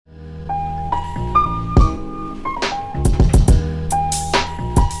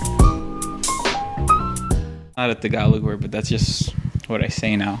not a Tagalog word, but that's just what I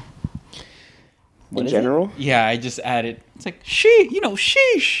say now. In general? Yeah, I just added. It's like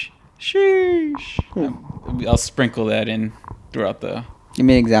sheesh. I'll sprinkle that in throughout the. Give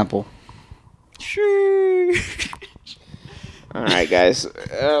me an example. Sheesh. All right, guys,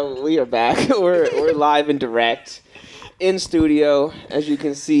 we are back. We're live and direct in studio. As you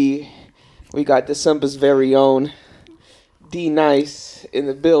can see, we got December's very own D Nice in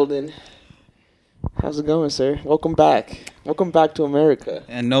the building. How's it going, sir? Welcome back. Welcome back to America.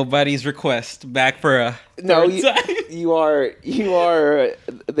 And nobody's request back for a No, third time. you are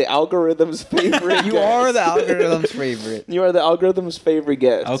the algorithm's favorite. You are the algorithm's favorite. You are the algorithm's favorite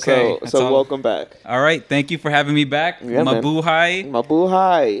guest. Okay, so welcome back. All right, thank you for having me back. Yeah, man. Mabuhay.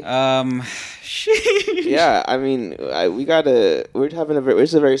 Mabuhay. Sheesh. Yeah, I mean, this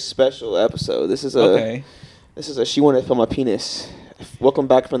is a very special episode. This is a She Wanted to Feel My Penis. Welcome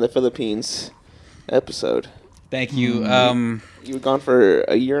back from the Philippines episode. Thank you. You were gone for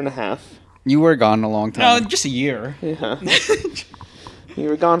a year and a half. You were gone a long No, time. just a year. Yeah. You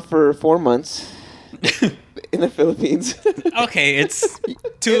were gone for 4 months in the Philippines. Okay, it's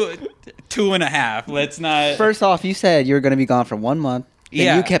two and a half. Let's not. First off, you said you were going to be gone for 1 month. Then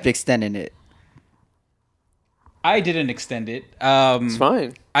Yeah. you kept extending it. I didn't extend it. It's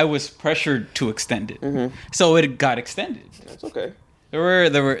fine. I was pressured to extend it, so it got extended. That's okay.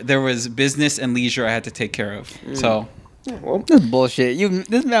 There was business and leisure I had to take care of. So Yeah, well, This is bullshit.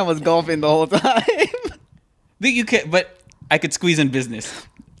 This man was golfing the whole time. but I could squeeze in business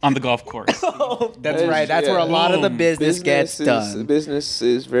on the golf course. That's right. That's where a lot of the Boom. business gets done. Business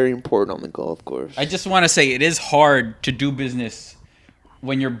is very important on the golf course. I just want to say it is hard to do business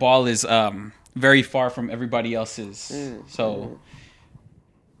when your ball is very far from everybody else's. So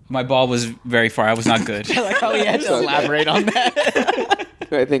my ball was very far. I was not good. I like how he had to elaborate on that.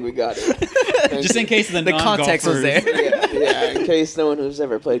 I think we got it. Just in case the context was there. Yeah, in case no one who's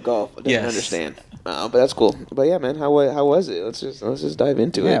ever played golf doesn't understand. But that's cool. But yeah, man, how was it? Let's just dive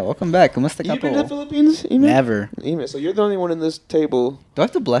into it. Yeah, welcome back. Kumusta ka You been to the po? Philippines? Eamon? Never. Eamon, so you're the only one in this table Do I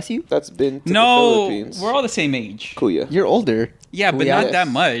have to bless you? that's been to the No, Philippines. we're all the same age. Kuya. You're older. Yeah, but Kuya? not that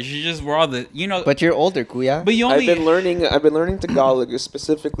much. You just we're all the But you're older, Kuya. But you only I've been learning Tagalog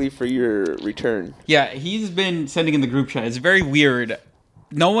specifically for your return. Yeah, he's been sending in the group chat. It's very weird.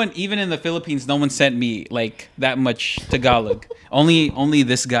 No one, even in the Philippines, no one sent me like that much Tagalog. Only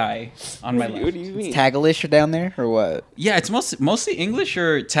this guy on my What left. do you mean? Taglish down there or what? Yeah, it's mostly English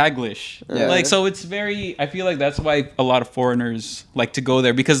or Taglish. Yeah. Like so, it's very. I feel like that's why a lot of foreigners like to go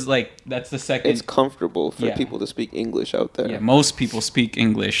there because like that's the second. It's comfortable for Yeah. people to speak English out there. Yeah, most people speak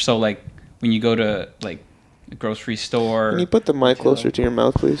English. So like when you go to like a grocery store, Can you put the mic closer to your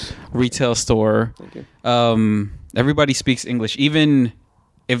mouth, please? retail store, Thank you. everybody speaks English. Even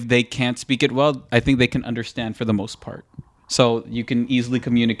if they can't speak it well, I think they can understand for the most part. So you can easily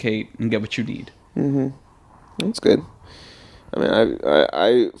communicate and get what you need. That's good. I mean,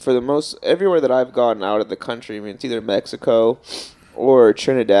 I for the most everywhere that I've gone out of the country, I mean, it's either Mexico or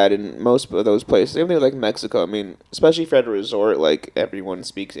Trinidad, and most of those places, even like Mexico. I mean, especially if you're at a resort, like everyone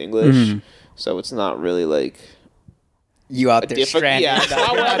speaks English, so it's not really like You out there stranded. Yeah,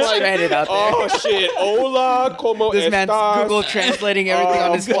 You're not stranded out there. Oh shit! Hola, como This man's estás? Google translating everything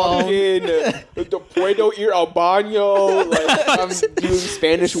on his phone. Te puedo ir al baño. Like I'm doing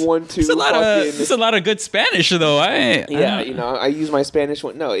Spanish 1, 2. It's a lot of good Spanish though. Yeah, you know, I use my Spanish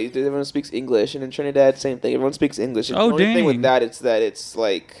one. No, everyone speaks English, and in Trinidad, same thing. Everyone speaks English. And Oh, the only thing with dang. that, it's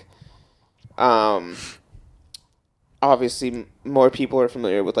like, obviously more people are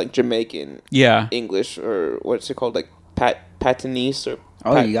familiar with like Jamaican Yeah. English or what's it called, like Patanese or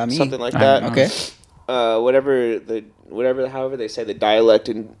You got me. something like I that. don't Okay. However they say the dialect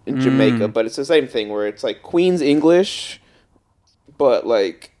in Jamaica, but it's the same thing where it's like Queen's English, but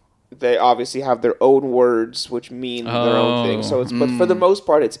like they obviously have their own words which mean their own thing. So it's but for the most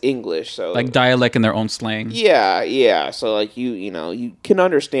part it's English. So Like dialect in their own slang. yeah. So like you know you can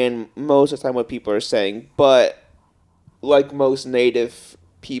understand most of the time what people are saying, but like most native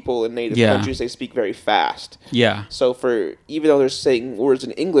people in native Yeah. countries, they speak very fast. Yeah. So for even though they're saying words in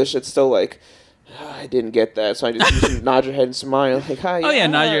English, it's still like I didn't get that, so I just usually nod your head and smile like hi. Oh, yeah,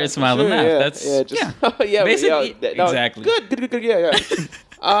 nod your head, smile and laugh. That's- yeah, Basically, no, exactly. Good, yeah.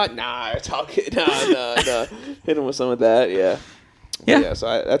 Nah, talk it. Nah. Hit him with some of that, yeah. Yeah. So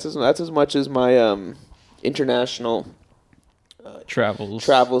that's as much as my international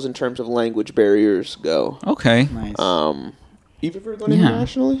travels in terms of language barriers go. Okay. Nice. You've ever gone Yeah.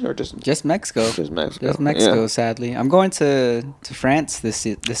 internationally or Just Mexico. Just Mexico. Just Mexico, Yeah. sadly. I'm going to France this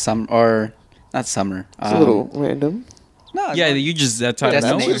summer, or not summer. It's a little random. No, Yeah, you just that's how I That's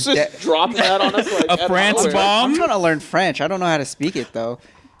know. the name. Just dropping that on us like A out of France nowhere. bomb? I'm trying to learn French. I don't know how to speak it though.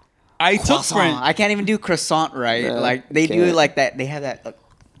 I took Croissant. French. I can't even do croissant right. No, like they do can't. like that. They have that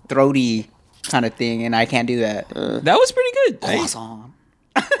throaty kind of thing, and I can't do that. That was pretty good. Croissant.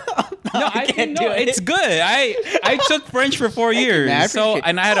 No, I can't do it. It's good. I took French for 4 years. Man, I So appreciate-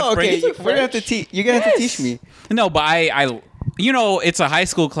 and I had a okay, French. we're gonna have to teach. You're gonna have to teach me. No, but I you know, it's a high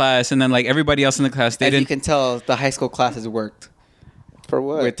school class, and then like everybody else in the class, they As you didn't. can tell, the high school classes worked For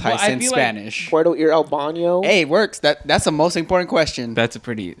what? with Well, I Tyson feel like Spanish. Puerto Albano? Hey, it works. That's the most important question. That's a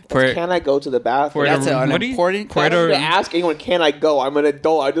pretty. Can I go to the bathroom? That's an what do you- important I don't Puerto- need to ask anyone, can I go? I'm an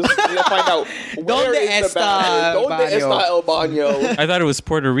adult. I just need to find out where ¿Dónde is the está bathroom. ¿Dónde baño? está el baño? I thought it was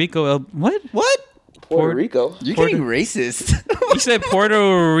Puerto Rico. What? What? Puerto Rico. You're Puerto- getting racist. You said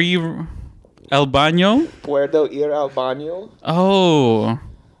Puerto El Baño? Puerto ir al baño. Oh,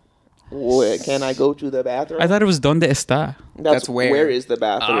 Can I go to the bathroom? I thought it was Donde está. That's where. Where is the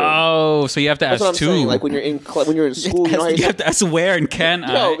bathroom? Oh, so you have to That's ask what I'm two. saying. Like when you're in when you're in school, you know how You you have to ask where and can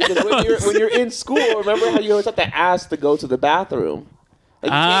no, I? because when you're in school, remember how you always have to ask to go to the bathroom. Like, you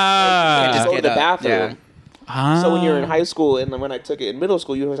can't Ah. just go to Get the up, bathroom. So when you're in high school, and then when I took it in middle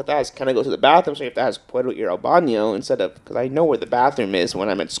school, you always have to ask, "Can I go to the bathroom?" So you have to ask "Puedo ir al baño?" instead of because I know where the bathroom is when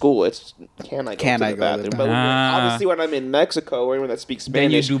I'm at school. It's can I go to the bathroom? But obviously, when I'm in Mexico or anyone that speaks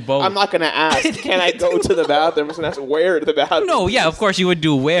Then you Spanish, do both. I'm not gonna ask, "Can I go to the bathroom?" I'm gonna ask where the bathroom. No, yeah, of course you would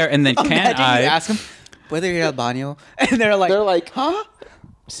do where and then can Imagine you I? ask them whether you're al baño, and they're like, huh?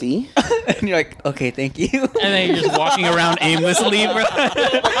 See? and you're like, okay, thank you. And then you're just walking around aimlessly, bro.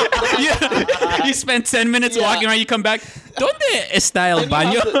 you spend 10 minutes Yeah. walking around, you come back. ¿Dónde está el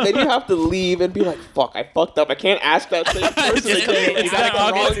baño? Then you have to leave and be like, "Fuck, I fucked up. I can't ask that same person Just- again. it's I not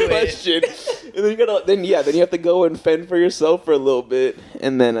asked the obvious. wrong question." And then you gotta, then you have to go and fend for yourself for a little bit,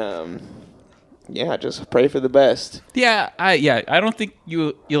 and then just pray for the best. Yeah, I don't think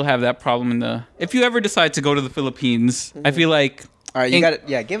you'll have that problem in the if you ever decide to go to the Philippines. I feel like All right, you got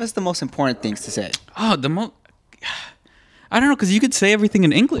to give us the most important things to say. I don't know because you could say everything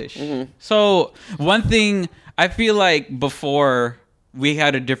in English. So one thing I feel like before we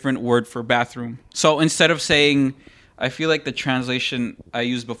had a different word for bathroom. So instead of saying, I feel like the translation I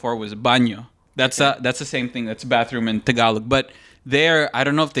used before was baño. That's the same thing. That's bathroom in Tagalog. But there, I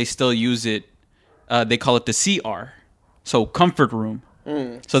don't know if they still use it. They call it the CR. So comfort room.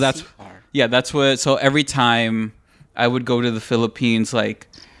 So that's that's what. So every time I would go to the Philippines, like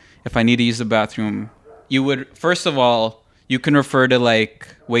if I need to use the bathroom, you would first of all you can refer to like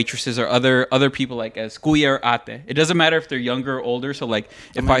waitresses or other people like as kuya or ate. It doesn't matter if they're younger or older. So like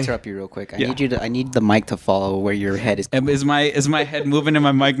I'm if gonna I interrupt you real quick. Yeah. I need the mic to follow where your head is. is my head moving in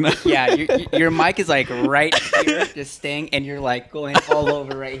my mic now? Yeah, your mic is like right here, just staying, and you're like going all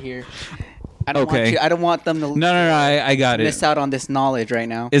over right here. I don't Okay. I don't want them to No, I got it. miss out on this knowledge right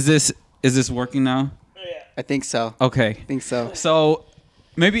now. Is this working now? I think so. Okay. I think so. So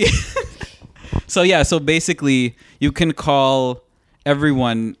maybe so basically you can call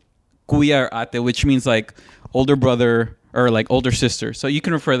everyone kuya or ate, which means like older brother or like older sister. So you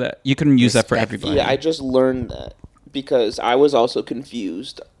can refer that. You can use that for everybody. Yeah, I just learned that because I was also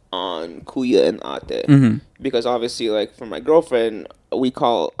confused on kuya and ate because obviously, like for my girlfriend, we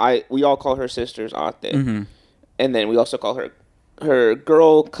all call her sisters ate, and then we also call her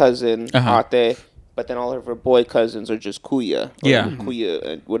girl cousin ate, but then all of her boy cousins are just kuya,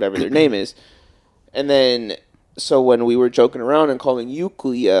 kuya, whatever their name is, and then so when we were joking around and calling you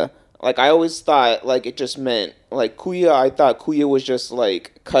kuya. Like, I always thought, like, it just meant, like, kuya, I thought kuya was just,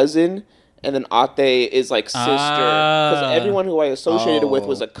 like, cousin, and then ate is, like, sister. Because everyone who I associated with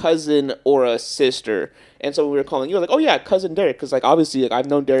was a cousin or a sister. And so we were calling you, like, oh, yeah, cousin Derek. Because, like, obviously, like, I've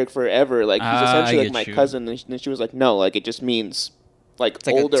known Derek forever. Like, he's essentially, like, my cousin. And then she was like, no, like, it just means, like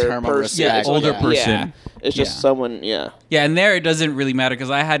like a older term of person. respect. Yeah, older person. Yeah. It's just someone, Yeah, and there it doesn't really matter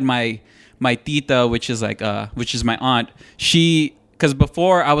because I had my tita, which is my aunt. Because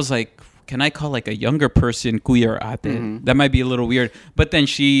before I was like, can I call like a younger person kuya or ate? That might be a little weird. But then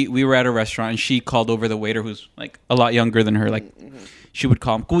we were at a restaurant and she called over the waiter who's like a lot younger than her. Like she would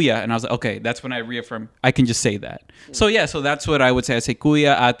call him kuya, and I was like, okay, that's when I reaffirmed I can just say that. So that's what I would say. I say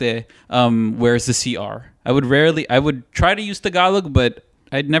kuya ate. Where's the CR? I would try to use Tagalog, but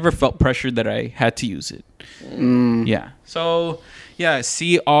I'd never felt pressured that I had to use it. Yeah. So yeah,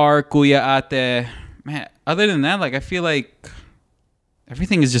 CR kuya ate. Man, other than that, like I feel like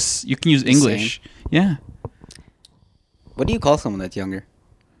everything is just you can use English. Yeah. What do you call someone that's younger?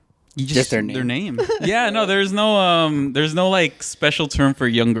 You just their name. Yeah, no, there's no like special term for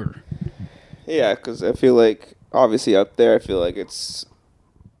younger. Yeah, because I feel like, obviously up there, I feel like it's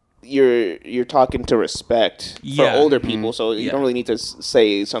you're talking to respect for Yeah. older people, so you Yeah. don't really need to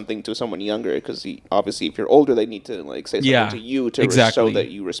say something to someone younger, because obviously if you're older, they need to like say something Yeah, to you to exactly. show that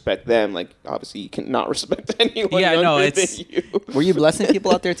you respect them. Like obviously you cannot respect anyone Yeah, younger no, than it's- you. Were you blessing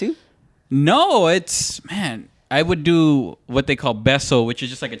people out there too? No, it's man. I would do what they call beso, which is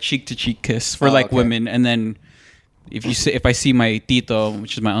just like a cheek to cheek kiss for Oh, like okay. women, and then if I see my tito,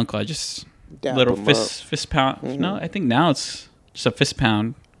 which is my uncle, I just Dap little him fist pound. Mm-hmm. No, I think now it's just a fist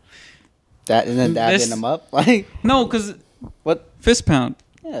pound. That and then dabbing This- them up like No, because what? fist pound.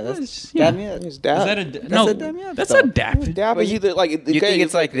 Yeah, that's Yeah. dab me up. It's Is dab. that a That's no? a dab me up, That's though. a dap. Dab is either like You think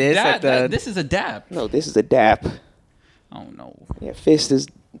it's like this? That, like the, this is a dab. no, this is a dap. Oh no, Yeah, fist is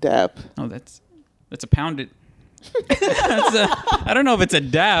dab. no, that's a pounded. I don't know if it's a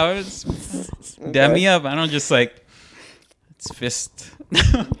dab. It's dab me up. I don't just like it's fist.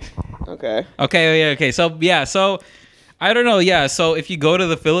 Okay. Okay. So yeah. So I don't know. Yeah. So if you go to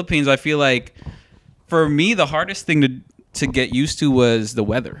the Philippines, I feel like for me the hardest thing to get used to was the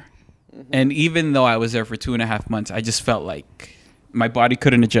weather. And even though I was there for 2.5 months, I just felt like my body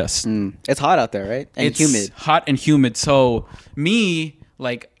couldn't adjust. It's hot out there, right? And It's humid. hot and humid. So me,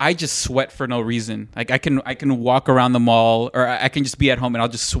 like, I just sweat for no reason. Like I can walk around the mall, or I can just be at home and I'll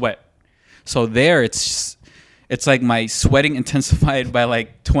just sweat. So there, it's like my sweating intensified by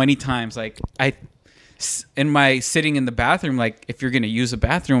like 20 times. Like in my sitting in the bathroom, like if you're gonna use a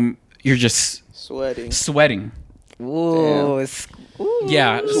bathroom, you're just sweating. Ooh, it's, ooh.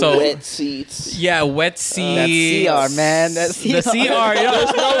 Yeah. So wet seats. yeah, wet That's seats. CR, man. That's CR. The CR.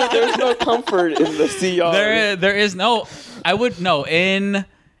 Yeah. There's no comfort in the CR. There is no. I would no in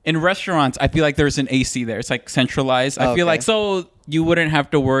restaurants. I feel like there's an AC there. It's like centralized. I feel Okay. like so you wouldn't have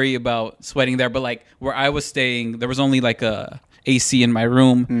to worry about sweating there. But like where I was staying, there was only like a AC in my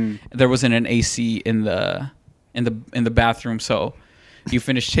room. There wasn't an AC in the bathroom. So you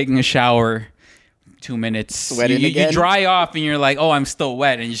finish taking a shower. 2 minutes, Sweating you again? dry off and you're like, oh, I'm still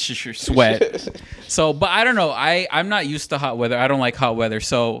wet, and it's just your sweat. So, but I don't know. I'm not used to hot weather. I don't like hot weather,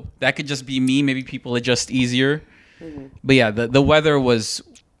 so that could just be me. Maybe people adjust easier. But yeah, the weather was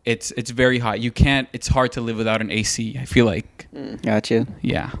it's very hot. You can't. It's hard to live without an AC. I feel like Gotcha.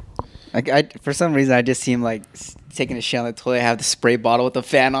 yeah. I for some reason I just see him like taking a shit on the toilet, have the spray bottle with the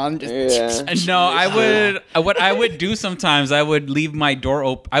fan on. Just Yeah. No, I would. What I would do sometimes, I would leave my door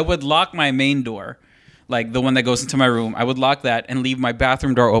open. I would lock my main door, like the one that goes into my room. I would lock that and leave my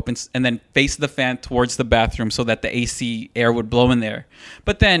bathroom door open, and then face the fan towards the bathroom so that the AC air would blow in there.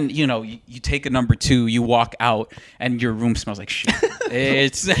 But then you take a number 2, you walk out, and your room smells like shit.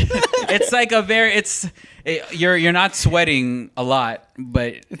 It's like you're not sweating a lot,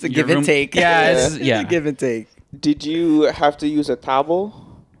 but it's a your give and take. Yeah, It's yeah. a give and take. Did you have to use a towel?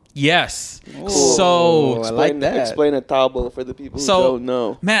 Yes. Ooh. So I like that. Explain a towel for the people who So- don't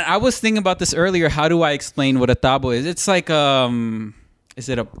know. man, I was thinking about this earlier. How do I explain what a tabo is? It's like is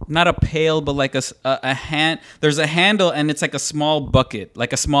it not a pail, but like a hand? There's a handle, and it's like a small bucket,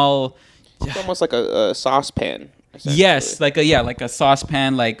 like a small. It's almost like a saucepan. Yes, like a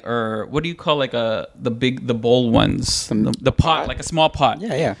saucepan, like, or what do you call like the bowl ones? The pot, like a small pot.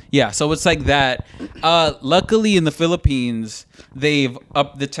 Yeah. So it's like that. Luckily in the Philippines, they've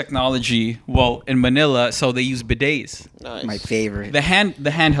upped the technology. Well, in Manila, so they use bidets. Nice. My favorite. The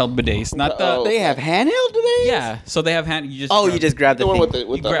handheld bidets, not the. Oh. They have handheld today? Yeah, so they have hand. You just. Oh, grab you just grab the The one thing.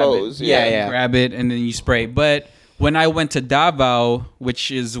 with the grab hose. it. Yeah. Grab it and then you spray. But when I went to Davao,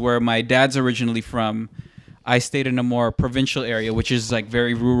 which is where my dad's originally from, I stayed in a more provincial area, which is like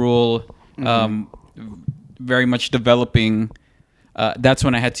very rural, very much developing. That's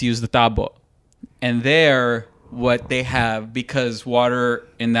when I had to use the tabo. And there, what they have, because water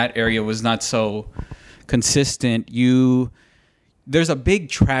in that area was not so consistent, there's a big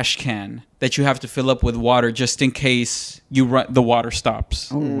trash can that you have to fill up with water just in case the water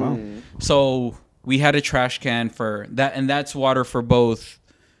stops. Oh, wow. So we had a trash can for that, and that's water for both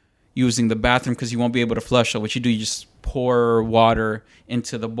using the bathroom, because you won't be able to flush. So what you do, you just pour water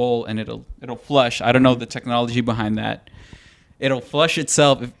into the bowl and it'll flush. I don't know the technology behind that. It'll flush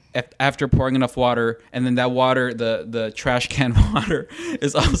itself after pouring enough water, and then that water, the trash can water,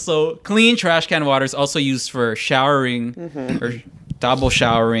 is also clean. Trash can water is also used for showering or double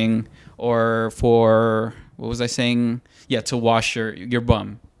showering, or for, what was I saying? Yeah, to wash your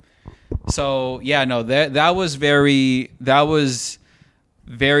bum. So yeah, no, that was very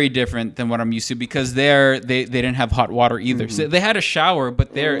different than what I'm used to, because they didn't have hot water either. So they had a shower,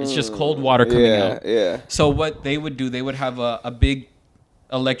 but there it's just cold water coming out. Yeah. So what they would do, they would have a big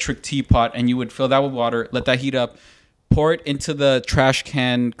electric teapot, and you would fill that with water, let that heat up, pour it into the trash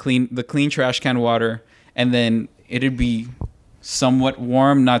can, clean trash can water, and then it'd be somewhat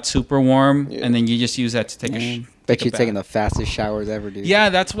warm, not super warm, and then you just use that to take a Bet you're taking the fastest showers ever, dude. Yeah,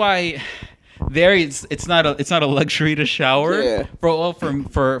 that's why there it's not a luxury to shower. Yeah.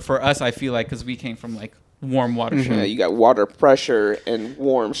 For us, I feel like because we came from like warm water. Yeah, you got water pressure and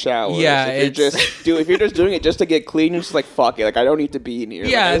warm showers. Yeah, if you're just doing it just to get clean, you're just like fuck it. Like I don't need to be in here.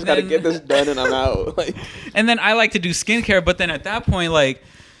 Yeah, like, I just gotta get this done and I'm out. Like, and then I like to do skincare, but then at that point, like,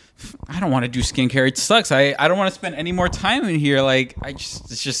 I don't want to do skincare. It sucks. I don't want to spend any more time in here. Like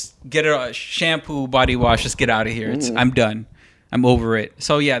it's just get a shampoo, body wash, just get out of here. I'm done. I'm over it.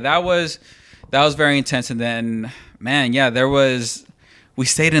 So yeah, that was very intense. And then man, yeah, we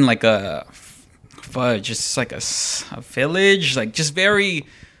stayed in like just like a village, like just very,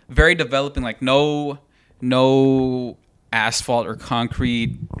 very developing, like no asphalt or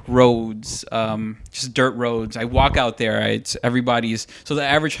concrete roads, just dirt roads. I walk out there, so the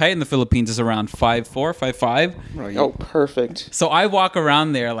average height in the Philippines is around 5'4", 5'5". Oh, perfect. So I walk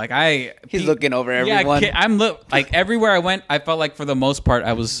around there like he's looking over everyone. Yeah, like everywhere I went, I felt like for the most part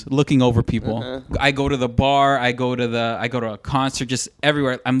I was looking over people. I go to the bar, I go to a concert, just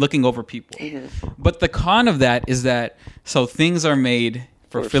everywhere I'm looking over people. But the con of that is that things are made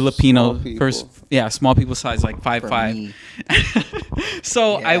for Filipino, small people size, like 5'5".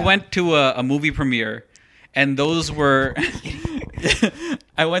 So I went to a movie premiere, and those were.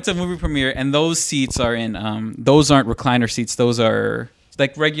 I went to a movie premiere, and those seats are in. Those aren't recliner seats. Those are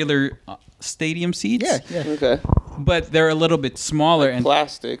like regular stadium seats. Yeah. Okay. But they're a little bit smaller and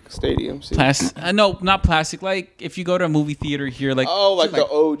plastic stadium seats. No, not plastic. Like if you go to a movie theater here, like the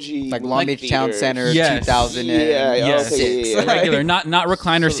OG, like Long Beach Town Center, yes. 2006. Regular, not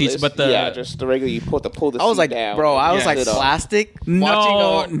recliner seats, but just the regular. You pull the I was like, down. bro, I was like plastic.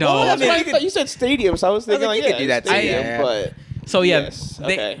 No. Well, that's why I thought you said stadium, so I was thinking you could do that stadium, but so yeah, yes,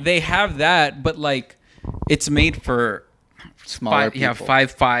 okay. they have that, but like it's made for smaller people.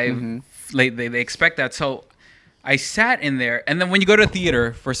 5'5". They expect that. So I sat in there, and then when you go to a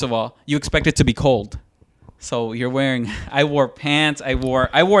theater, first of all, you expect it to be cold. So you're wearing. I wore pants. I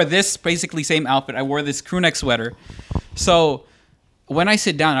wore this basically same outfit. I wore this crew neck sweater. So when I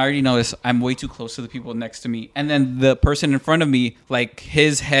sit down, I already notice I'm way too close to the people next to me, and then the person in front of me, like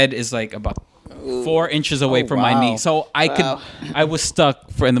his head is like about 4 inches away from my knee. So I was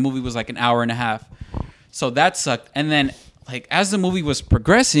stuck and the movie was like an hour and a half. So that sucked. And then like as the movie was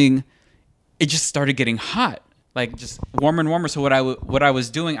progressing, it just started getting hot. Like just warmer and warmer. So what I was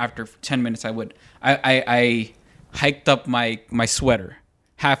doing after 10 minutes, I hiked up my sweater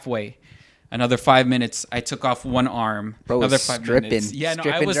halfway. Another 5 minutes, I took off one arm. Bro, another 5 minutes. Yeah, no,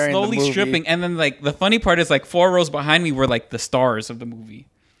 I was slowly stripping. And then like the funny part is like 4 rows behind me were like the stars of the movie.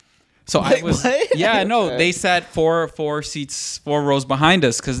 So I was, yeah, no, they sat four rows behind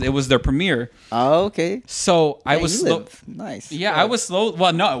us because it was their premiere. Oh, okay. So I was nice. Yeah, I was slow.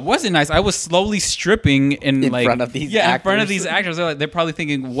 Well, no, it wasn't nice. I was slowly stripping in front of these actors. In front of these actors. They're probably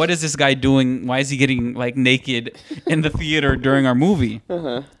thinking, what is this guy doing? Why is he getting like naked in the theater during our movie?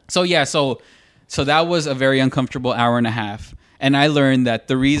 So yeah, so that was a very uncomfortable hour and a half. And I learned that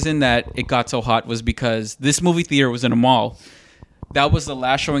the reason that it got so hot was because this movie theater was in a mall. That was the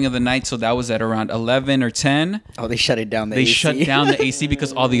last showing of the night, so that was at around 11 or 10. Oh, they shut it down. They shut down the AC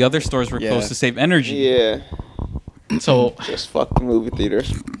because all the other stores were closed to save energy. Yeah. So just fuck the movie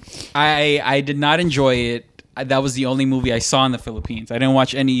theaters. I did not enjoy it. That was the only movie I saw in the Philippines. I didn't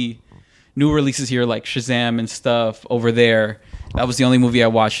watch any new releases here like Shazam and stuff over there. That was the only movie I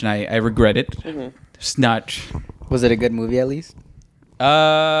watched, and I regret it. It's not. Was it a good movie at least?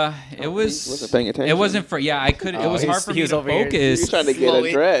 It was. Wasn't paying attention. It wasn't for. Yeah, I could. It was hard for me to focus. You're trying to get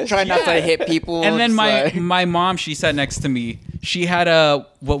a dress. Trying not to hit people. And then my mom, she sat next to me. She had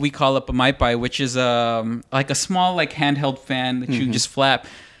what we call a pamay, which is like a small like handheld fan that you just flap.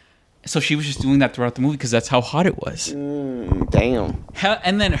 So she was just doing that throughout the movie because that's how hot it was. Damn.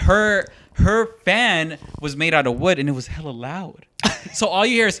 And then her fan was made out of wood and it was hella loud. So all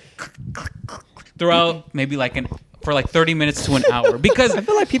you hear is throughout maybe for 30 minutes to an hour because I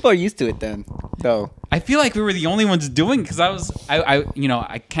feel like people are used to it then. So I feel like we were the only ones doing because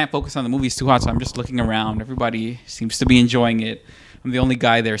I can't focus on the movie. It's too hot, so I'm just looking around. Everybody seems to be enjoying it. I'm the only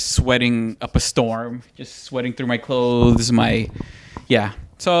guy there sweating up a storm, just sweating through my clothes.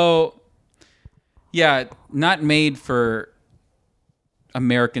 So yeah, not made for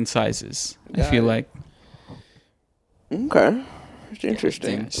American sizes. I feel like. Okay, that's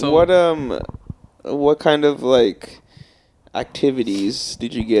interesting. So what kind of like activities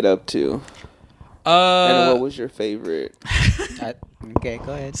did you get up to? And what was your favorite? Okay,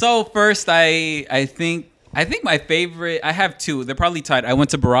 go ahead. So first, I think I think my favorite. I have two. They're probably tied. I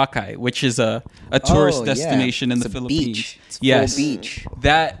went to Boracay, which is a tourist destination in the Philippines. Beach. It's yes, full beach.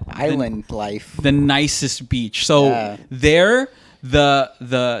 That Island life. The nicest beach. So there,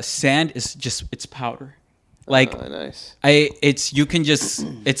 the sand is just it's powder. Like nice.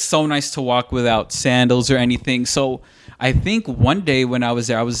 It's so nice to walk without sandals or anything. So I think one day when I was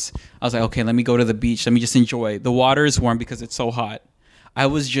there, I was like, okay, let me go to the beach. Let me just enjoy. The water is warm because it's so hot. I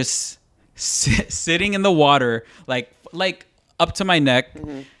was just sitting in the water, like up to my neck,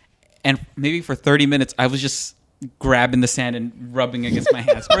 and maybe for 30 minutes, I was just grabbing the sand and rubbing against my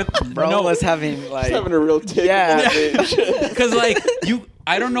hands. Bro was having a real tick. Yeah, because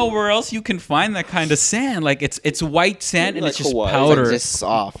I don't know where else you can find that kind of sand. Like it's white sand and it's just Hawaii. powder. It's just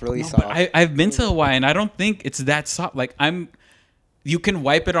soft, really soft. But I've been to Hawaii and I don't think it's that soft. Like you can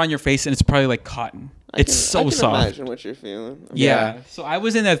wipe it on your face and it's probably like cotton. It's so soft. I can imagine what you're feeling. Yeah. So I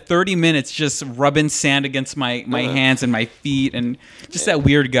was in that 30 minutes just rubbing sand against my hands and my feet and just that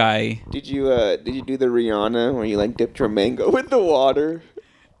weird guy. Did you do the Rihanna where you like dipped your mango in the water?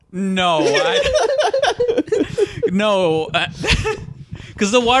 No. No.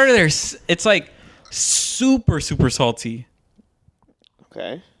 Because the water there, it's like super, super salty.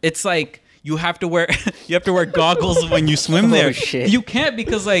 Okay. It's like you have to wear goggles when you swim there. Oh, shit. You can't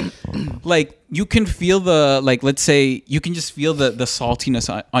because like you can feel let's say you can just feel the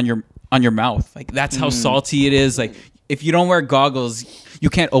saltiness on your mouth. Like that's how salty it is. Like if you don't wear goggles, you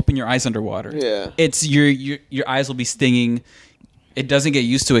can't open your eyes underwater. Yeah. It's your eyes will be stinging. It doesn't get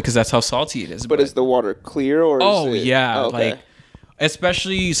used to it because that's how salty it is. But is the water clear or? Yeah, okay. like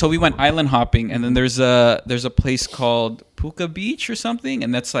especially so we went island hopping and then there's a place called Puka Beach or something,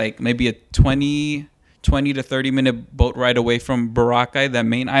 and that's like maybe a 20 to 30 minute boat ride away from Boracay, that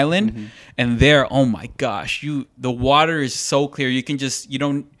main island. And there, oh my gosh, the water is so clear. You can just you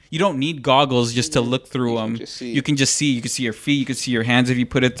don't need goggles just to look through them. You can just see. You can see your feet. You can see your hands if you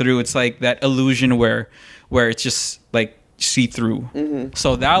put it through. It's like that illusion where it's just like see through.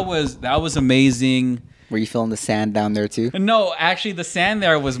 So that was amazing. Were you feeling the sand down there too? No, actually, the sand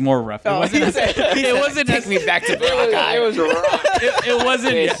there was more rough. It wasn't. Take me back to Boracay. It was rock. It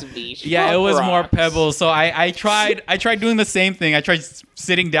wasn't. Yeah, it was more pebbles. So I tried doing the same thing. I tried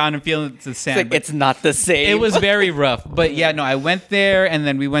sitting down and feeling the sand. It's not the same. It was very rough. But yeah, no, I went there and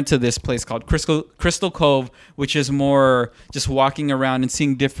then we went to this place called Crystal Cove, which is more just walking around and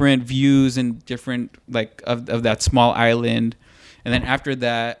seeing different views and different like of that small island. And then after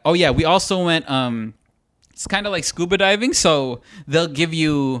that, oh yeah, we also went. It's kind of like scuba diving, so they'll give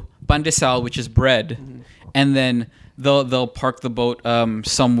you pandesal, which is bread, and then they'll park the boat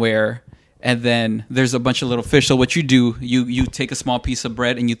somewhere, and then there's a bunch of little fish. So what you do, you take a small piece of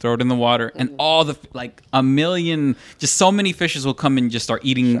bread and you throw it in the water, and all the just so many fishes will come and just start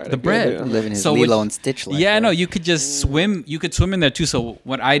eating the bread. Living his Lilo and Stitch life. Yeah, no, you could just swim. You could swim in there too. So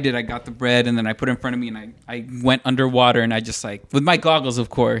what I did, I got the bread and then I put it in front of me and I went underwater and I just like with my goggles, of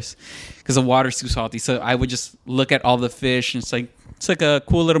course, because the water's too salty. So I would just look at all the fish and it's like a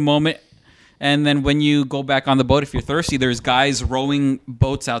cool little moment. And then when you go back on the boat, if you're thirsty, there's guys rowing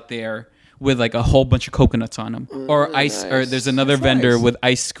boats out there with like a whole bunch of coconuts on them, or ice, or there's another vendor with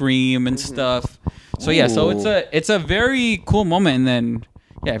ice cream and stuff. So yeah, so it's a very cool moment. And then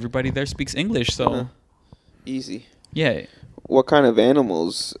yeah, everybody there speaks English, so easy. Yeah. What kind of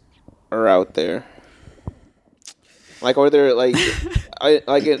animals are out there? Like, are there like,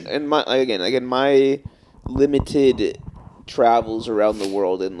 in my limited travels around the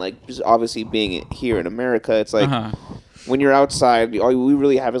world, and like just obviously being here in America, it's like when you're outside, all we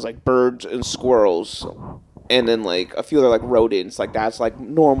really have is like birds and squirrels, and then like a few other like rodents. Like that's like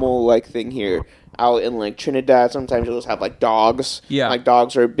normal like thing here. Out in like Trinidad, sometimes you'll just have like dogs. Yeah, like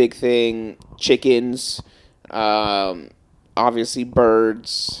dogs are a big thing. Chickens, obviously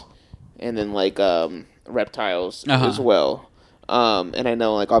birds, and then like reptiles as well. And I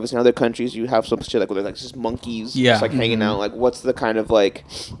know, like, obviously in other countries you have some shit like where there's like just monkeys just like hanging out. Like, what's the kind of like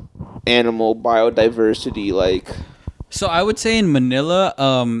animal biodiversity like? So I would say in Manila,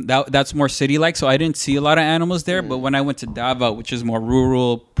 that's more city-like. So I didn't see a lot of animals there. But when I went to Davao, which is more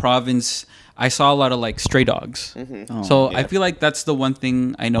rural province, I saw a lot of like stray dogs. I feel like that's the one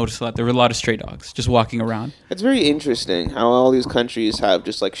thing I noticed a lot. There were a lot of stray dogs just walking around. It's very interesting how all these countries have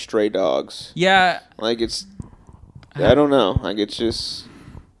just like stray dogs. Yeah, like it's. I don't know. Like it's just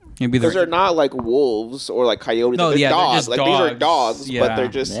because they're not like wolves or like coyotes. No, they're dogs. they're just like dogs. These are dogs, but they're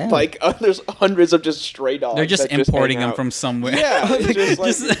just like there's hundreds of just stray dogs. They're just importing them from somewhere. Yeah,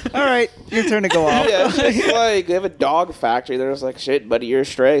 all right, your turn to go off. Yeah, it's like they have a dog factory. They're just like, shit, buddy, you're a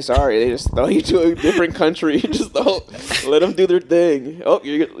stray. Sorry, they just throw you to a different country. Just don't let them do their thing. Oh,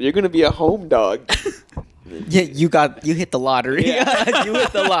 you're gonna be a home dog. Yeah, you hit the lottery. Yeah. You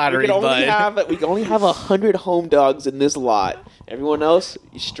hit the lottery, we can only have 100 home dogs in this lot. Everyone else,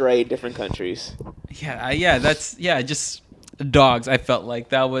 you stray different countries. Yeah, that's just dogs. I felt like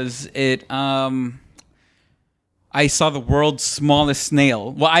that was it. I saw the world's smallest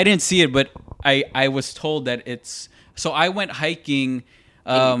snail. Well, I didn't see it, but I was told that it's. So I went hiking.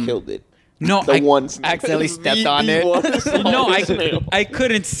 And you killed it. No, I accidentally stepped on it. No, I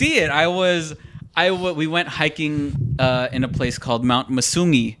couldn't see it. We went hiking in a place called Mount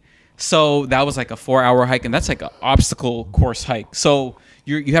Masumi. So that was like a 4-hour hike, and that's like an obstacle course hike. So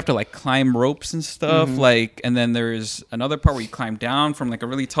you have to like climb ropes and stuff, and then there's another part where you climb down from like a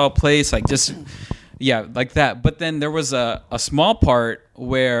really tall place, like just like that. But then there was a small part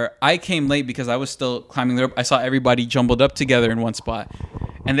where I came late because I was still climbing the rope. I saw everybody jumbled up together in one spot,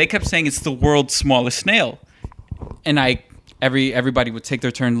 and they kept saying it's the world's smallest snail, and everybody would take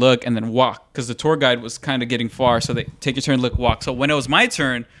their turn, look, and then walk because the tour guide was kind of getting far, so they take your turn, look, walk. So when it was my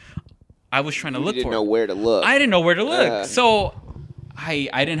turn, I was trying to look for it. You didn't know where to look. I didn't know where to look. So I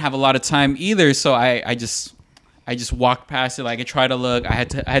didn't have a lot of time either. So I just walked past it. Like I tried to look. I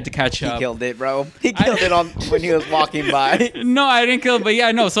had to catch up. He killed it, bro. He killed it when he was walking by. No, I didn't kill it. But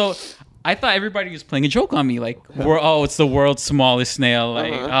yeah, no. So I thought everybody was playing a joke on me. Like, it's the world's smallest snail.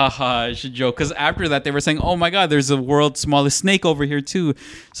 Like, it's a joke. Because after that, they were saying, oh my God, there's a world's smallest snake over here too.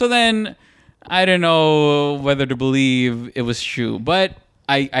 So then I didn't know whether to believe it was true. But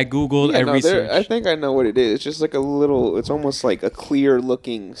I Googled, I researched. I think I know what it is. It's just like it's almost like a clear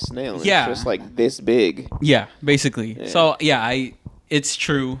looking snail. Yeah. It's just like this big. Yeah, basically. Yeah. So yeah, it's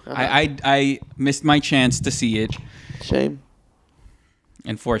true. I missed my chance to see it. Shame.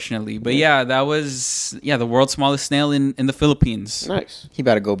 Unfortunately. But yeah, that was the world's smallest snail in the Philippines. Nice. He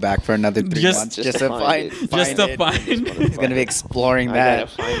better go back for another 3 months just to find it. He's gonna be exploring that.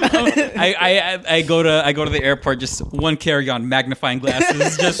 I go to the airport, just one carry-on magnifying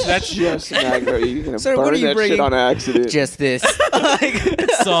glasses. That's you can Sir, burn what are you that bringing? shit on accident. Just this.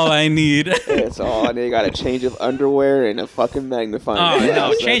 That's all I need. That's all I need. Got a change of underwear and a fucking magnifying glass.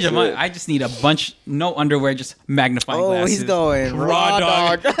 No, change of I just need a bunch, no underwear, just magnifying glasses. Oh, he's going raw dog.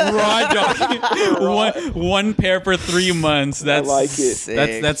 Raw dog. one pair for 3 months. That's I like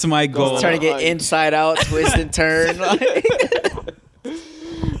it. That's my goal. Trying to get inside out, twist and turn.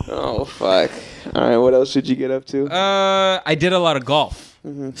 Oh fuck! All right, what else did you get up to? I did a lot of golf.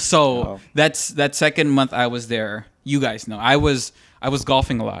 So that second month I was there. You guys know I was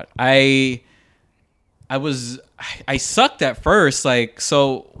golfing a lot. I sucked at first. Like,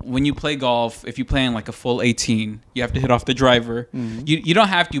 so when you play golf, if you play in like a full 18, you have to hit off the driver. You don't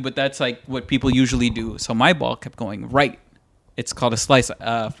have to, but that's like what people usually do. So my ball kept going right. It's called a slice,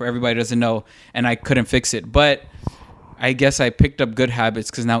 for everybody who doesn't know, and I couldn't fix it. But I guess I picked up good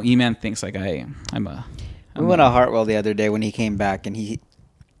habits because now E-Man thinks like I'm a... We went to Hartwell the other day when he came back, and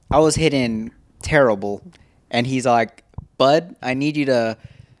I was hitting terrible, and he's like, "Bud, I need you to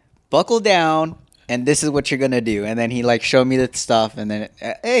buckle down, and this is what you're gonna do." And then he like showed me the stuff, and then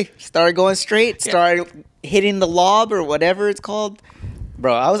started going straight, started hitting the lob or whatever it's called.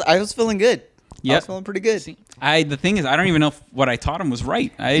 Bro, I was feeling good. Yeah, I was feeling pretty good. See, the thing is, I don't even know if what I taught him was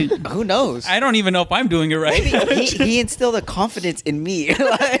right. Who knows? I don't even know if I'm doing it right. he instilled a confidence in me.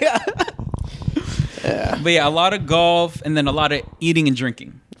 Yeah. But yeah, a lot of golf and then a lot of eating and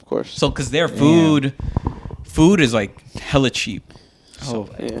drinking. Of course. So, because their food is like hella cheap. So,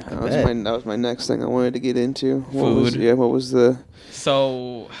 that was my next thing I wanted to get into. Food. What was the...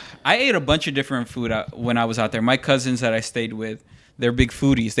 So, I ate a bunch of different food when I was out there. My cousins that I stayed with, they're big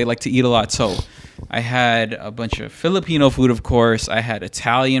foodies. They like to eat a lot. So, I had a bunch of Filipino food, of course. I had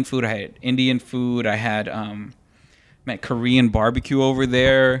Italian food. I had Indian food. I had Korean barbecue over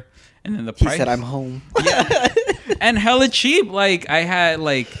there. And then the price. He said, "I'm home." Yeah. And hella cheap. Like, I had,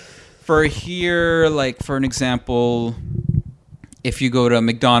 like, for here, like, for an example, if you go to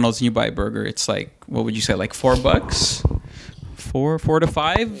McDonald's and you buy a burger, it's like, what would you say, like $4? $4 to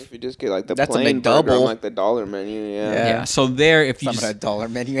 $5? If you just get like the That's plain burger on like the dollar menu, yeah. So there, if you it's not a dollar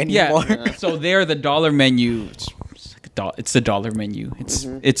menu anymore. Yeah. So there, the dollar menu, it's the dollar menu.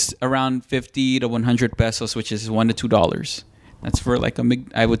 It's around 50 to 100 pesos, which is $1 to $2. That's for like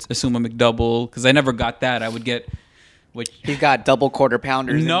I would assume a McDouble, because I never got that. I would get. He's got double quarter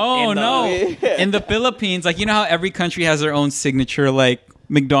pounders. No. In the Philippines, like, you know how every country has their own signature, like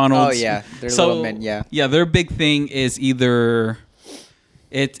McDonald's. Oh yeah, their little men, yeah. Their big thing is either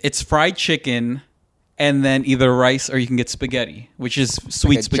it's fried chicken, and then either rice or you can get spaghetti, which is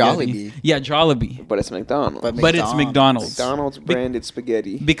sweet a spaghetti. Jollibee. Yeah, Jollibee. But it's McDonald's. But it's McDonald's. McDonald's branded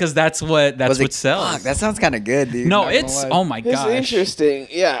spaghetti. Because that's what sells. Fuck, that sounds kind of good, dude. No, Not gonna it's lie. oh my It's gosh. interesting.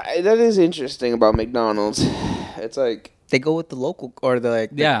 Yeah, that is interesting about McDonald's. It's like They go with the local or the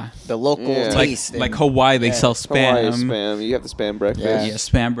the local Yeah. taste. Like Hawaii, they sell Hawaii spam. spam. You have the spam breakfast. Yeah,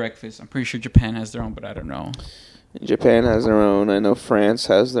 spam breakfast. I'm pretty sure Japan has their own, but I don't know. Japan has their own. I know France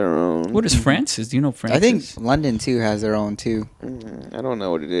has their own. What is France's? Do you know France's? I think London too has their own too. I don't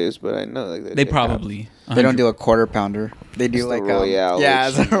know what it is, but I know like they probably. They don't do a quarter pounder. They do It's the like Royale yeah,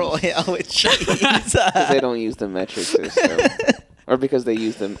 with it's a cheese. Royale with cheese. because they don't use the metric system, or because they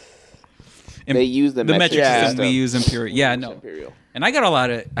use them. They use the metric system. We use Imperial. Yeah, no. Imperial. And I got a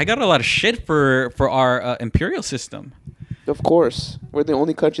lot of shit for our Imperial system. Of course, we're the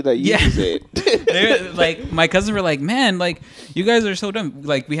only country that uses it. They're, like my cousins were like, man, like you guys are so dumb.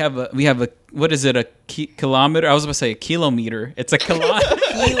 Like we have a what is it, a kilometer? I was about to say a kilometer. It's a kilometer.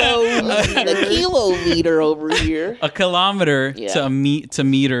 A kilometer over here. A kilometer Yeah. to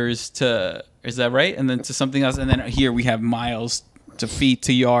meters to, is that right? And then to something else, and then here we have miles to feet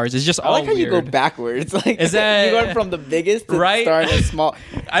to yards. It's just I all like how you go weird. backwards. Like Is that- you going from the biggest to Right? starting at small.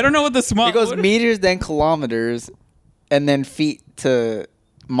 I don't know what the small. It goes what- meters, then kilometers, and then feet to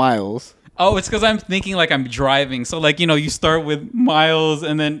miles. Oh, it's because I'm thinking like I'm driving. So like you start with miles,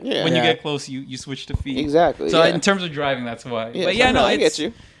 and then Yeah. when you Yeah. get close, you switch to feet. Exactly. So yeah. in terms of driving, that's why. Yeah, But yeah, no, I it's, get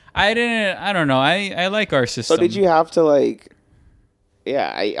you. I don't know. I like our system. So did you have to like?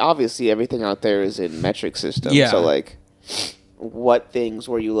 Yeah, obviously everything out there is in metric system. Yeah. So like, what things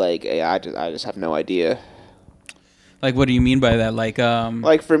were you like? Hey, I just have no idea. Like, what do you mean by that?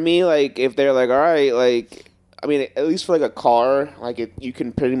 Like for me, like if they're like, all right, like. I mean, at least for like a car, like you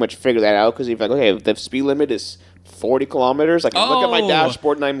can pretty much figure that out because you're like, okay, if the speed limit is 40 kilometers, like I look at my Oh.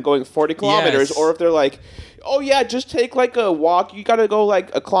 dashboard and I'm going 40 kilometers. Yes. Or if they're like, oh yeah, just take like a walk, you gotta go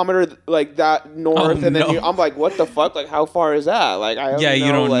like a kilometer like that north, Oh, and then no. I'm like, what the fuck? Like, how far is that? Like, I only Yeah,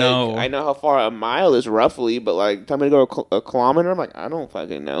 you don't like, know. I know how far a mile is roughly, but like, tell me to go a kilometer. I'm like, I don't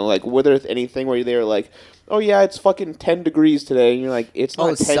fucking know. Like, were there anything where they're like, oh yeah, it's fucking 10 degrees today, and you're like, it's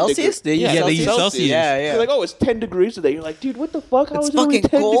not 10 Celsius? degrees. They use Yeah, they use Celsius. Yeah, yeah. You're like, oh, it's 10 degrees today. You're like, dude, what the fuck? How It's is it only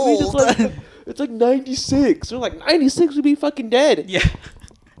fucking 10 degrees? cold. It's like 96. They're like, 96 would be fucking dead. Yeah.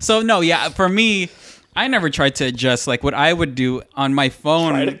 So no, yeah. For me, I never tried to adjust. Like what I would do on my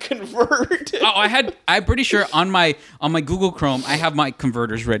phone. Try to convert. I'm pretty sure on my Google Chrome, I have my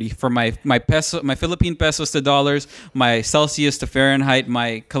converters ready for my peso, my Philippine pesos to dollars, my Celsius to Fahrenheit,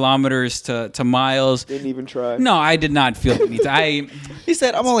 my kilometers to miles. Didn't even try. No, I did not feel the need. He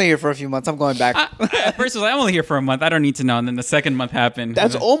said, "I'm only here for a few months. I'm going back." At first, I was like, I'm only here for a month. I don't need to know. And then the second month happened.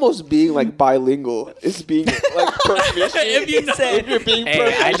 That's almost being like bilingual. It's being like proficient. If you know- if you're being Hey,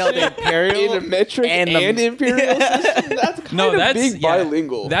 proficient I know the imperial in a metric and and, the- imperial system. That's kind No, of that's being yeah,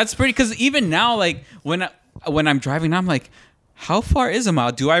 bilingual. That's pretty. Because even now, like when I'm driving, I'm like, how far is a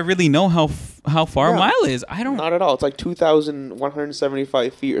mile? Do I really know how far a Yeah. mile is? I don't. Not at all. It's like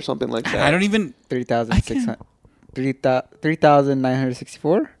 2,175 feet or something like that. I don't even. 3,600.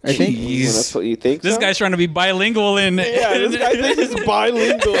 3,964, I think. Jeez. That's what you think. This so? guy's trying to be bilingual in. Yeah, this guy thinks he's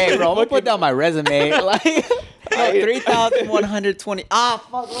bilingual. Hey, bro, I'm gonna put Fucking- down my resume. Like, no, 3,120. Ah,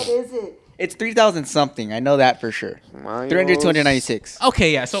 fuck, what is it? It's 3,000 something. I know that for sure. Miles. 396.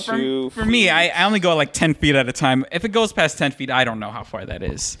 Okay, yeah. So Two for me, feet. I only go like 10 feet at a time. If it goes past 10 feet, I don't know how far that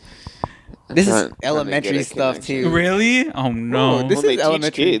is. This Trying- is trying to elementary get a stuff connection. too. Really? Oh no. Bro, this Well, they is teach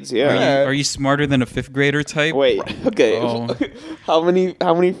elementary. kids, yeah. Are you smarter than a fifth grader type? Wait, okay. Oh. How many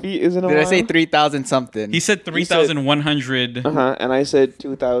feet is it? Did I say 3,000 something? He said 3,100. And I said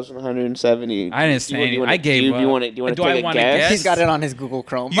 2,170. I didn't say anything. I gave Do you up. want to Do I take a wanna guess? guess? He's got it on his Google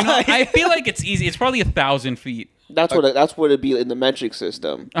Chrome. You know, I feel like it's easy. It's probably 1,000 feet. That's what it'd be in the metric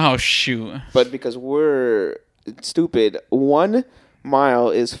system. Oh shoot. But because we're stupid, 1 mile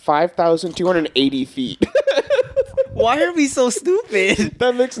is 5,280 feet. Why are we so stupid?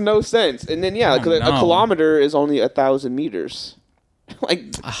 That makes no sense. And then yeah, Oh, because no. a kilometer is only 1,000 meters.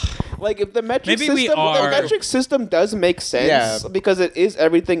 like if the metric Maybe we system, are- the metric system does make sense Yeah. because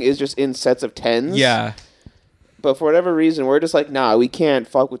everything is just in sets of tens. Yeah. But for whatever reason, we're just like, nah, we can't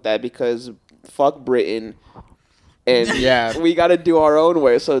fuck with that because fuck Britain, and Yeah. we got to do our own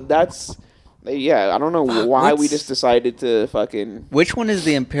way. So that's, yeah, I don't know why we what's- just decided to fucking. Which one is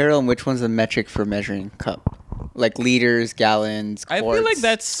the imperial and which one's the metric for measuring cup? Like liters, gallons, I quarts. feel like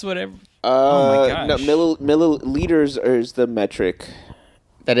that's whatever. Oh my no, gosh. milliliters is the metric.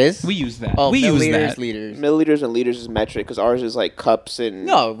 That is? We use that. Oh, we use milliliters, that. liters. Milliliters and liters is metric because ours is like cups and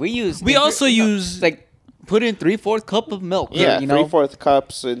No, we use. We also use like put in 3/4 cup of milk. yeah, you know. 3/4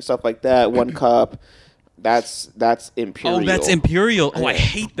 cups and stuff like that. 1 cup. That's imperial. Oh, that's imperial. Oh, I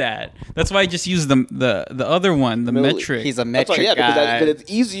hate that. That's why I just use the other one, the metric. He's a metric guy. Because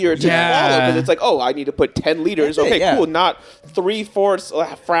it's easier to follow. Because it's like, oh, I need to put 10 liters. Okay, cool. Not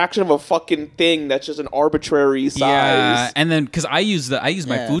 3/4 a fraction of a fucking thing. That's just an arbitrary size. Yeah, and then because I use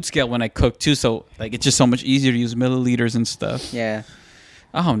my food scale when I cook too, so like it's just so much easier to use milliliters and stuff. Yeah.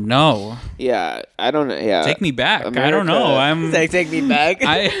 Oh no. Yeah, I don't know. Yeah, take me back. America, I don't know. I'm take me back.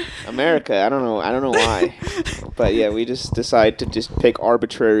 America. I don't know. I don't know why. But yeah, we just decide to just pick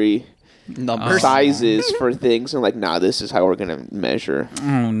arbitrary sizes for things and like, nah, this is how we're gonna measure.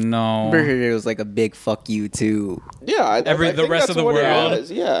 Oh no. It was like a big fuck you to the rest of the world.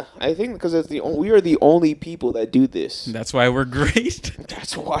 Yeah, I think because we are the only people that do this. That's why we're great.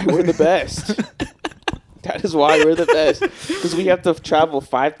 That's why we're the best. That is why we're the best. Because we have to travel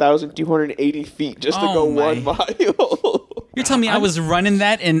 5,280 feet just to go 1 mile. You're telling me I was running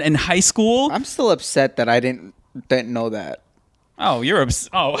that in high school? I'm still upset that I didn't know that. Oh, you're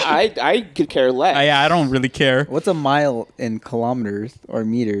upset. Oh, I could care less. I don't really care. What's a mile in kilometers or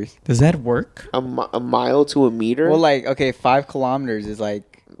meters? Does that work? A mile to a meter? Well, like, okay, 5 kilometers is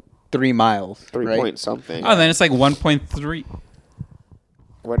like 3 miles. 3 right? point something. Oh, then it's like 1.3.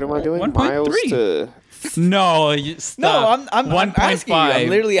 What am I doing? 1.3. Miles to... No, I'm asking you. I'm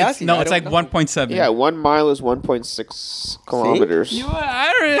literally asking you. No, it's like 1.7. Yeah, 1 mile is 1.6 kilometers.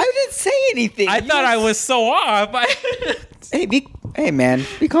 I didn't say anything. I thought I was so off. Hey, man,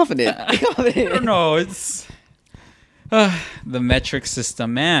 be confident. Be confident. I don't know. It's the metric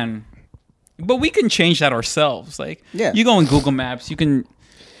system, man. But we can change that ourselves. Like, you go in Google Maps, you can.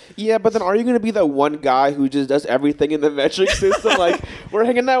 Yeah, but then are you going to be that one guy who just does everything in the metric system? Like, we're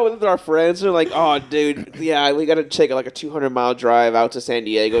hanging out with our friends, and they're like, oh, dude, yeah, we got to take like a 200-mile drive out to San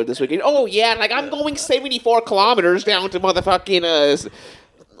Diego this weekend. Oh, yeah, like, I'm going 74 kilometers down to motherfucking...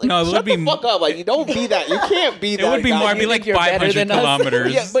 Like, no, it would be... fuck up. Like, you don't be that. You can't be that guy. It would be more, be like 500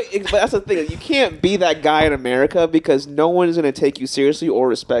 kilometers. Yeah, but that's the thing. You can't be that guy in America because no one is going to take you seriously or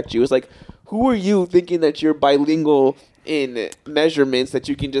respect you. It's like, who are you thinking that you're bilingual in measurements that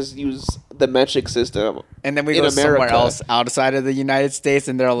you can just use the metric system? And then we go somewhere else outside of the United States,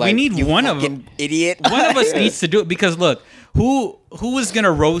 and they're like, we need one of idiot. One of us needs to do it because look, who is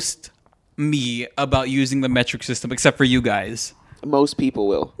gonna roast me about using the metric system except for you guys? Most people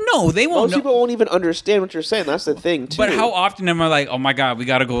will. No, they won't. Most people won't even understand what you're saying. That's the thing, too. But how often am I like, oh my God, we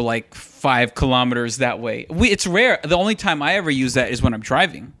got to go like 5 kilometers that way? It's rare. The only time I ever use that is when I'm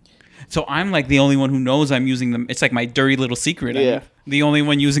driving. So I'm like the only one who knows I'm using them. It's like my dirty little secret. Yeah. I'm the only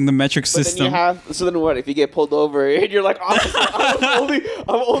one using the metric system. So then what? If you get pulled over and you're like, I'm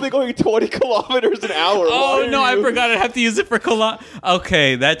only going 20 kilometers an hour. Oh no, I forgot I have to use it for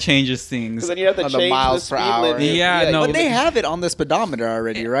Okay, that changes things. So then you have to change the miles per hour. Limit. Yeah, no. But they have it on the speedometer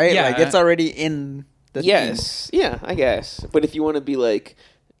already, right? Yeah. Like it's already in the thing. Yeah, I guess. But if you want to be like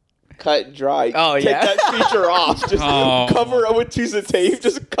cut dry, take yeah. that feature off. Just cover it with a piece of tape.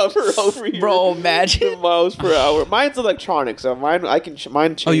 Just cover over here. Bro, imagine the miles per hour. Mine's electronic, so mine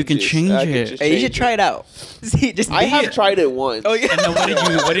changes. Oh, you can change it. Hey, you should try it out. See, I have tried it once. Oh yeah. And then what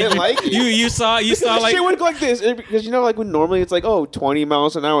did you like? You saw like shit went like this because you know like when normally it's like 20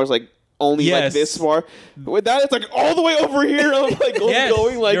 miles an hour is like only like this far. With that, it's like all the way over here. I'm like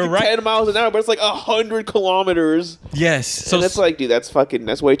going like 10 miles an hour, but it's like 100 kilometers. Yes. So it's like, dude, that's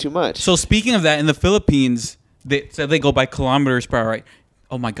way too much. So speaking of that, in the Philippines, they go by kilometers per hour. Right?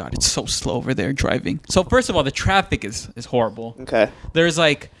 Oh my God, it's so slow over there driving. So first of all, the traffic is horrible. Okay. There's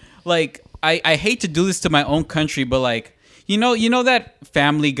like I hate to do this to my own country, but like. You know that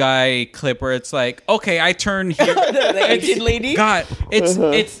Family Guy clip where it's like, okay, I turn here. The Asian lady. God, it's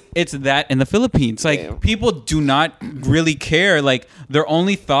that in the Philippines. Like people do not really care. Like their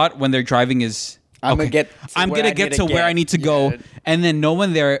only thought when they're driving is, I'm gonna get to where I need to go, and then no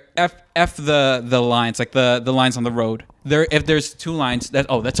one there. F the lines, like the lines on the road. If there's 2 lines, that's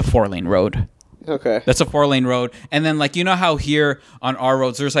a 4-lane road. Okay. That's a 4-lane road. And then like you know how here on our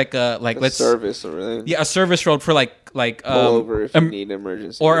roads there's like a service or anything. Yeah, a service road for like pull over if you need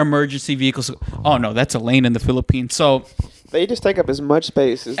emergency. Or emergency vehicles. Oh no, that's a lane in the Philippines. So they just take up as much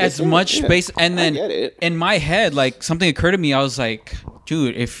space as much space. And then in my head, like something occurred to me. I was like,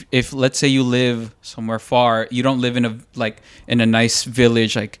 dude, if let's say you live somewhere far, you don't live in a nice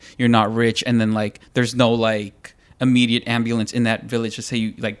village, like you're not rich, and then like there's no like immediate ambulance in that village. Just say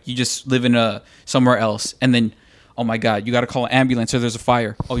you just live in somewhere else, and then oh my God, you got to call an ambulance or there's a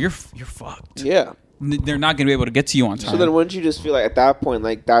fire. Oh, you're fucked. Yeah. they're not going to be able to get to you on time. So then wouldn't you just feel like at that point,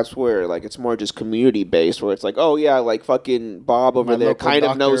 like that's where like it's more just community based, where it's like, oh yeah, like fucking Bob over there kind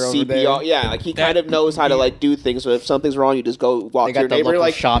of knows CPR. Yeah, like he kind of knows how to like do things. So if something's wrong, you just go walk to your neighbor,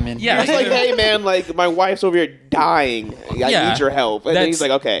 like shaman. Yeah, it's like, hey man, like my wife's over here dying. I need your help. And then he's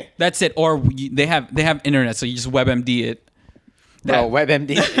like, okay, that's it. Or they have internet, so you just WebMD it. Bro,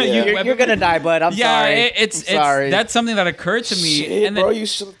 WebMD. You're gonna die, bud. I'm sorry. It's sorry. That's something that occurred to me. Shit, and then, bro, you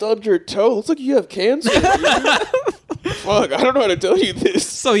stubbed your toe. Looks like you have cancer. Fuck, I don't know how to tell you this.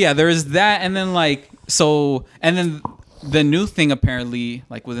 So yeah, there is that, and then the new thing apparently,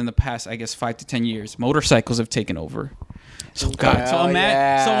 like within the past, I guess 5 to 10 years, motorcycles have taken over. So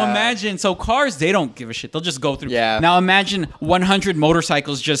imagine, cars, they don't give a shit. They'll just go through. Yeah. Now imagine 100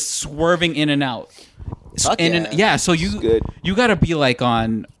 motorcycles just swerving in and out. So you gotta be like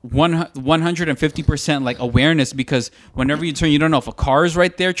on 150% like awareness, because whenever you turn, you don't know if a car is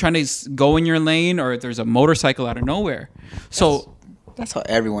right there trying to go in your lane or if there's a motorcycle out of nowhere. So that's how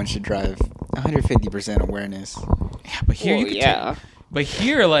everyone should drive. 150% awareness. Yeah, but here but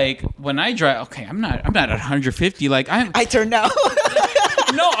here, like when I drive, okay, I'm not at 150. Like I turn now.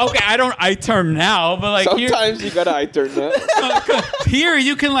 No, okay, I turn now, but like sometimes you gotta I turn now. Here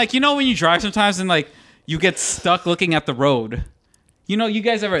you can, like, you know when you drive sometimes and like you get stuck looking at the road. You know, you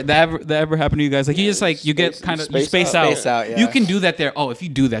guys that ever happen to you guys? Like you just like you get kind of you space out. Yeah. You can do that there. Oh, if you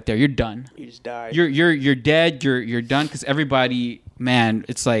do that there, you're done. You just die. You're dead. You're done, because everybody, man,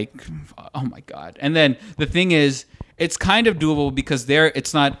 it's like, oh my god. And then the thing is, it's kind of doable because there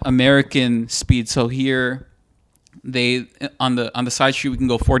it's not American speed. So here, they on the side street we can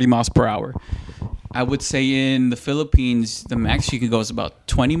go 40 miles per hour. I would say in the Philippines, the max you can go is about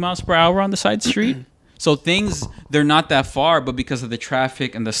 20 miles per hour on the side street. So they're not that far, but because of the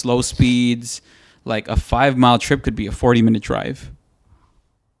traffic and the slow speeds, like a 5-mile trip could be a 40-minute drive.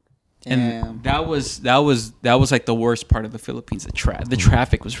 Damn. And that was like the worst part of the Philippines. The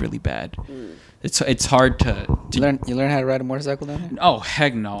traffic was really bad. It's hard to you learn how to ride a motorcycle down there? Oh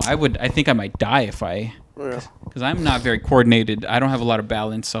heck no! I think I might die if because I'm not very coordinated. I don't have a lot of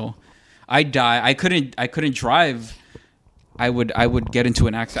balance, so I die. I couldn't drive. I would get into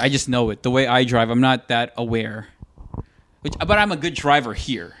an accident. I just know it. The way I drive, I'm not that aware. But I'm a good driver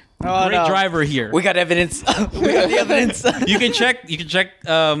here. Great driver here. We got evidence. We got the evidence. You can check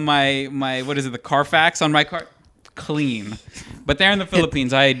my what is it, the Carfax on my car. Clean. But there in the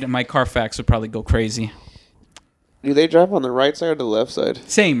Philippines, my Carfax would probably go crazy. Do they drive on the right side or the left side?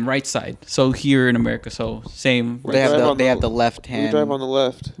 Same, right side. So here in America, same. They have the left hand. We drive on the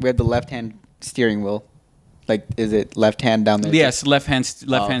left. We have the left hand steering wheel. Like, is it left hand down there? Yes, left hand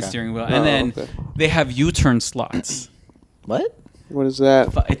steering wheel, and then they have U-turn slots. What? What is that?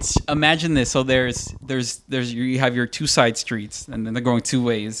 Imagine this. So there's you have your two side streets, and then they're going two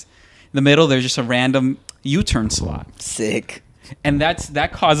ways. In the middle, there's just a random U-turn slot. Sick. And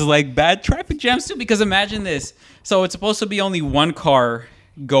that causes like bad traffic jams too, because imagine this. So it's supposed to be only one car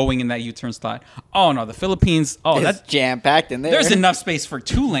going in that U-turn slot. Oh no, the Philippines. Oh, that's jam packed in there. There's enough space for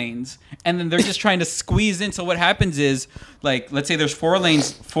 2 lanes, and then they're just trying to squeeze in. So what happens is, like, let's say there's 4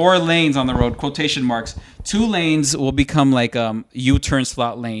 lanes on the road, quotation marks. 2 lanes will become like U-turn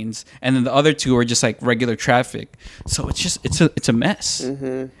slot lanes, and then the other 2 are just like regular traffic. So it's a mess.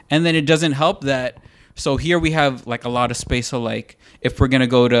 Mm-hmm. And then it doesn't help that. So here we have like a lot of space. So like if we're gonna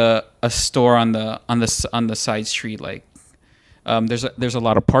go to a store on the side street, like there's a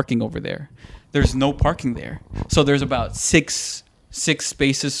lot of parking over there. There's no parking there. So there's about six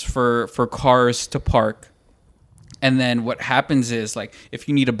spaces for cars to park. And then what happens is, like, if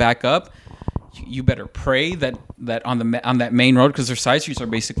you need to back up, you better pray that on that main road, because their side streets are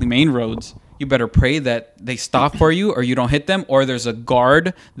basically main roads. You better pray that they stop for you or you don't hit them, or there's a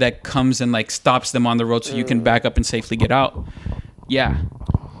guard that comes and like stops them on the road so you can back up and safely get out. Yeah.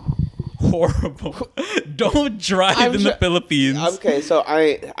 Horrible. Don't drive in the Philippines. Okay, so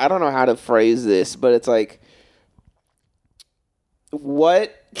I don't know how to phrase this, but it's like,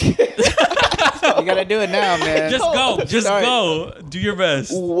 what? You gotta do it now, man. Just go. Do your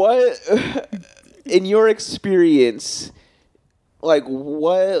best. What, in your experience, like,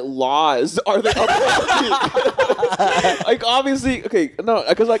 what laws are they upholding? Like, obviously, okay, no,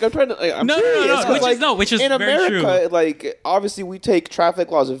 because like I'm trying to, like, I'm curious, which is in very America, true. like, obviously we take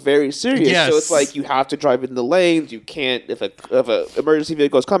traffic laws very serious. Yes. So it's like you have to drive in the lanes. You can't, if a emergency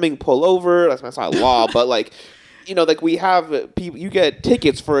vehicle is coming, pull over. That's not a law, but like, you know, like we have people. You get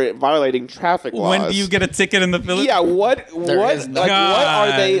tickets for violating traffic laws. When do you get a ticket in the Philippines? Yeah, what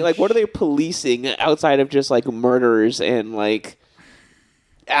are they like? What are they policing outside of just like murders and like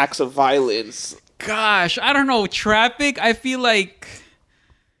acts of violence? Gosh, I don't know. Traffic, I feel like,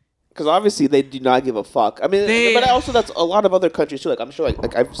 because obviously they do not give a fuck. I mean, but also that's a lot of other countries too. Like I'm sure,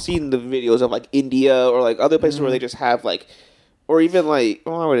 like I've seen the videos of like India or like other places where they just have like, or even like,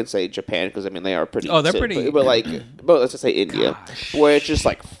 well, I wouldn't say Japan because I mean they are pretty. Oh, they're pretty. But let's just say India, where it's just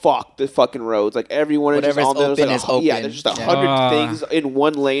like fuck the fucking roads. Like everyone is just on there. Open is open. Yeah, there's just 100 things in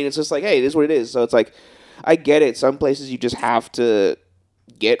one lane. It's just like, hey, it is what it is. So it's like, I get it. Some places you just have to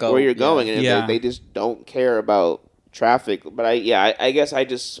get where you're going, and they just don't care about traffic. But I guess I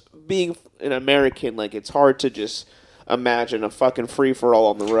just, being an American, like it's hard to just imagine a fucking free for all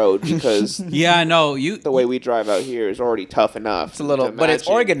on the road because the way we drive out here is already tough enough. It's a little, but it's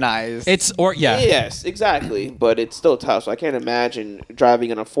organized. Yes, exactly. But it's still tough. So I can't imagine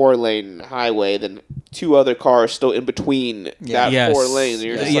driving on a 4-lane highway, then 2 other cars still in between that 4 lanes. And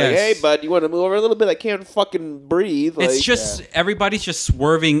you're just like, hey, bud, you want to move over a little bit? I can't fucking breathe. Like, it's just everybody's just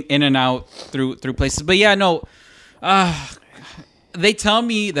swerving in and out through places. But they tell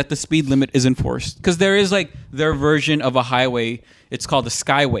me that the speed limit is enforced because there is like their version of a highway. It's called the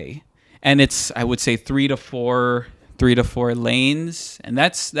Skyway, and it's, I would say, 3 to 4 lanes, and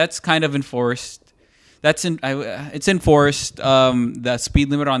that's kind of enforced. It's enforced. The speed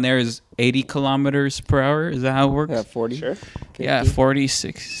limit on there is 80 kilometers per hour. Is that how it works? 40. Sure. 50. Yeah, 40,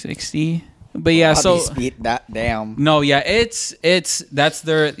 60. But yeah, so speed that damn. No, yeah, that's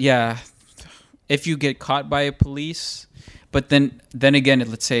their If you get caught by a police. But then again,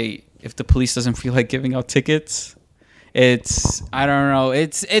 let's say if the police doesn't feel like giving out tickets, I don't know.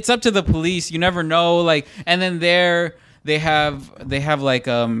 It's up to the police. You never know. Like, and then they have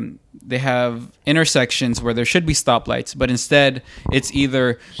intersections where there should be stoplights, but instead it's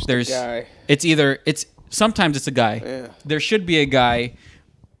sometimes it's a guy. Yeah. There should be a guy,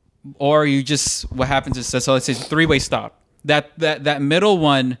 or what happens is, so let's say it's a 3-way stop. That middle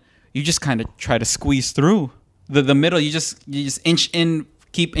one, you just kind of try to squeeze through. The middle, you just inch in,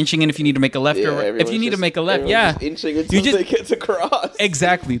 keep inching in if you need to make a left or right. If you need to make a left, just inching until they get across.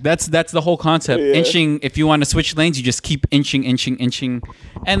 Exactly. That's the whole concept. Yeah. Inching. If you want to switch lanes, you just keep inching,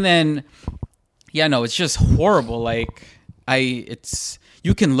 and then it's just horrible. Like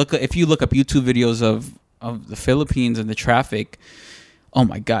you can if you look up YouTube videos of the Philippines and the traffic. Oh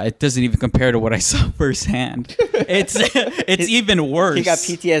my God! It doesn't even compare to what I saw firsthand. It's even worse. He got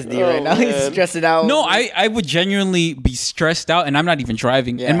PTSD right now. He's stressing out. No, I would genuinely be stressed out, and I'm not even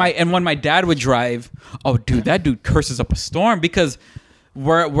driving. Yeah. And when my dad would drive, oh dude, that dude curses up a storm because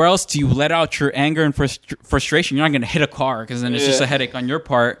where else do you let out your anger and frustration? You're not gonna hit a car because then it's just a headache on your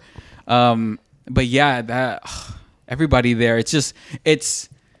part. But everybody there, it's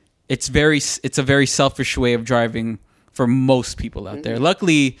a very selfish way of driving. For most people out there.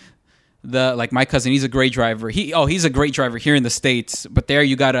 Luckily, my cousin, he's a great driver. He's a great driver here in the States, but there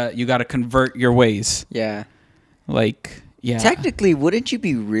you gotta convert your ways. Yeah. Yeah. Technically, wouldn't you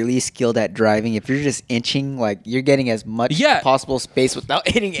be really skilled at driving if you're just inching, like you're getting as much possible space without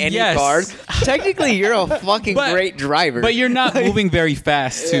hitting any cars? Technically, you're a fucking great driver. But you're not moving very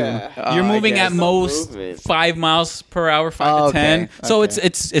fast too. Yeah. You're moving at most 5 miles per hour, 5 to 10. Okay. So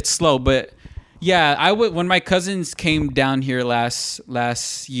it's slow, but. Yeah, I would. When my cousins came down here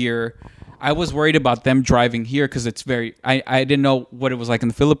last year, I was worried about them driving here because it's I didn't know what it was like in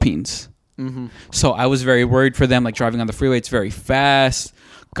the Philippines. Mm-hmm. So I was very worried for them, like driving on the freeway. It's very fast.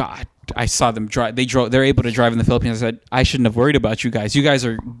 God, I saw them drive. They're able to drive in the Philippines. I said, I shouldn't have worried about you guys. You guys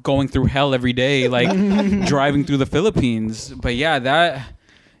are going through hell every day, like driving through the Philippines. But yeah,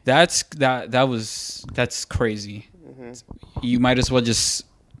 that's crazy. Mm-hmm. You might as well just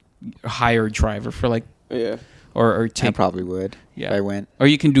hire a driver for or take. I probably would. Yeah, if I went. Or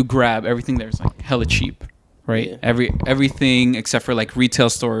you can do Grab. Everything there's like hella cheap, right? Yeah. Everything except for like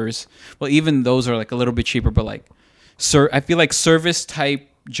retail stores. Well, even those are like a little bit cheaper, but like, I feel like service type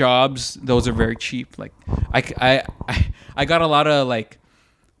jobs, those are very cheap. Like I got a lot of like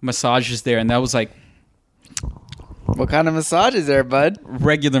massages there, and that was like. What kind of massages there, bud?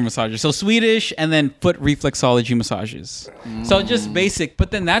 Regular massages. So Swedish and then foot reflexology massages. So just basic,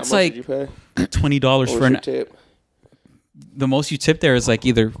 but then that's like $20 for an tip. The most you tip there is like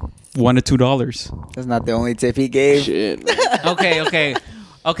either $1 to $2. That's not the only tip he gave. Shit.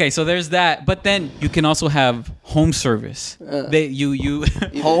 Okay, so there's that. But then you can also have home service. You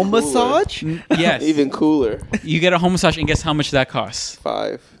home massage? Yes. Even cooler. You get a home massage, and guess how much that costs?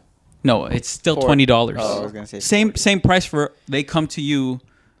 $5. No, it's still $20. Oh, I was gonna say same price for. They come to you,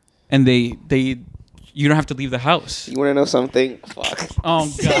 and they you don't have to leave the house. You want to know something? Fuck.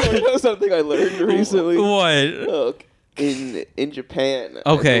 Oh God. You want to know something I learned recently? What? Look, in Japan,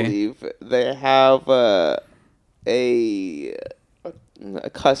 okay. I believe they have a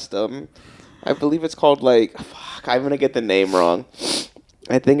custom. I believe it's called like. Fuck, I'm gonna get the name wrong.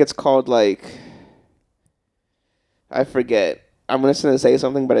 I think it's called like, I forget. I'm just gonna say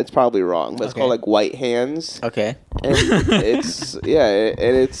something, but it's probably wrong. But it's called like white hands. Okay. And it's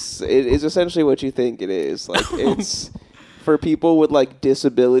it is essentially what you think it is. Like it's for people with like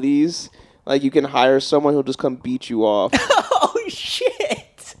disabilities. Like you can hire someone who'll just come beat you off. Oh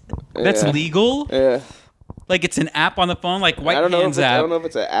shit! That's legal. Yeah. Like it's an app on the phone, like White Hands app. I don't know if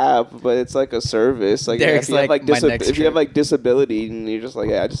it's an app, but it's like a service. Like Derek's if you have like if you have like disability and you're just like,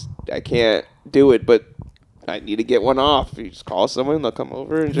 yeah, I can't do it, but I need to get one off. You just call someone, they'll come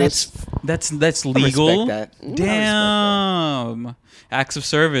over and just. That's legal. I respect that. Damn. Acts of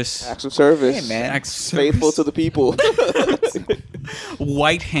service. Acts of service. Hey, man. Acts of service. Faithful to the people.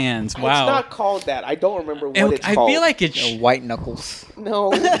 White Hands. Wow. It's not called that. I don't remember what it's I called. feel like it's White knuckles.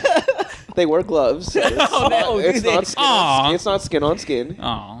 No. They wear gloves. It's not skin on skin.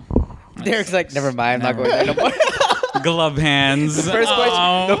 Oh. Derek's like, never mind. I'm not going there no more. Glove hands.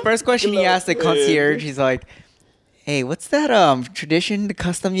 The first question he asked the concierge, he's like, "Hey, what's that tradition, the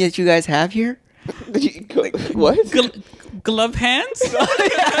custom that you guys have here?" What? Glove hands?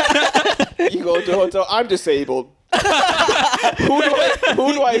 You go to a hotel. I'm disabled. Who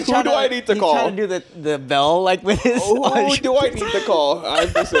do I need to call? He's trying to do the bell like with his. Who do I need to call? I'm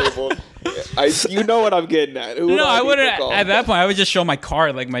disabled. You know what I'm getting at. No, I wouldn't. At that point, I would just show my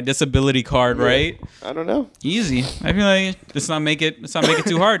card, like my disability card, right? I don't know. Easy. I feel like let's not make it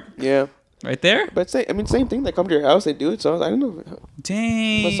too hard. Yeah. Right there. But same thing. They come to your house, they do it. So I don't know.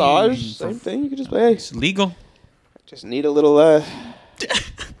 Dang. Massage, same thing. You can just hey, it's legal. just need a little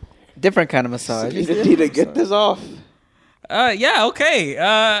different kind of massage. You just need to get this off. Yeah. Okay.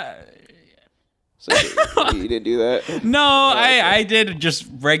 So you didn't do that? No, I did just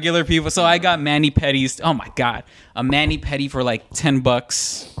regular people. So I got mani-pedis. Oh my god, a mani-pedi for like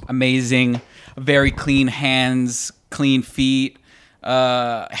 $10. Amazing. Very clean hands, clean feet.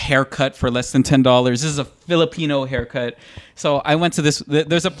 Haircut for less than $10. This is a Filipino haircut. So I went to this.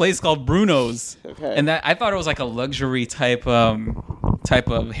 There's a place called Bruno's, and that I thought it was like a luxury type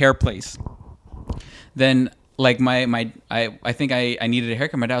of hair place. Then like I think I needed a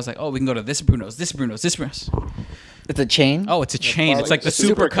haircut. My dad was like, "Oh, we can go to this Bruno's. It's a chain. Oh, it's a chain. It's like the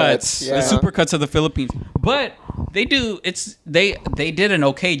Supercuts. Yeah. The Supercuts of the Philippines. But they did an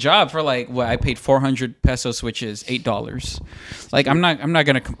okay job for like what I paid 400 pesos, which is $8. Like I'm not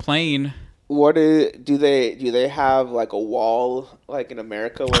gonna complain. Do they have like a wall like in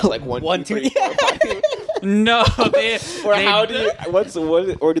America where it's like 1, 2, 3, 4, 5? No,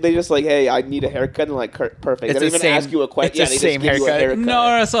 or do they just like, hey, I need a haircut and like perfect? They don't even ask you a question. It's the same haircut.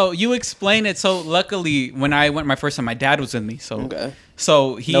 No. So you explain it. So luckily, when I went my first time, my dad was with me. So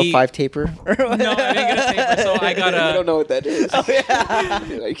So he no 5 taper. No, I didn't get a taper. So I got a. I don't know what that is. Oh, yeah.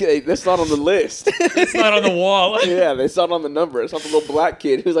 Like, hey, that's not on the list. It's not on the wall. Yeah, it's not on the number. It's not the little black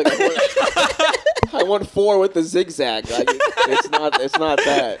kid who's like, I want 4 with the zigzag. Like, it's not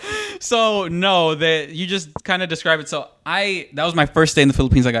that. So no, that you just kind of describe it. So that was my first day in the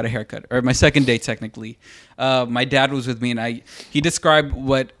Philippines. I got a haircut, or my second day technically. My dad was with me, and he described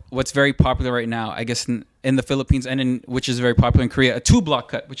what's very popular right now, I guess in the Philippines, and which is very popular in Korea, a 2-block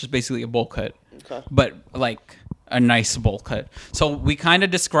cut, which is basically a bowl cut, but like a nice bowl cut. So we kind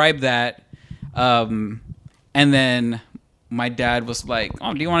of described that, and then my dad was like,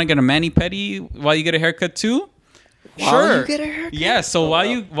 "Oh, do you want to get a mani-pedi while you get a haircut too?" While you get a haircut? Yeah, so while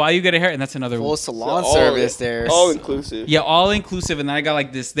you get a hair, and that's another full salon service there. All inclusive. Yeah, all inclusive. And then I got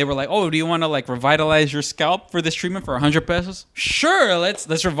like this. They were like, "Oh, do you want to like revitalize your scalp for this treatment for 100 pesos?" Sure, let's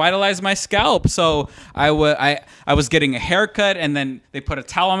revitalize my scalp. So I was getting a haircut, and then they put a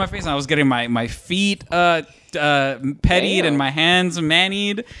towel on my face, and I was getting my feet pettied and my hands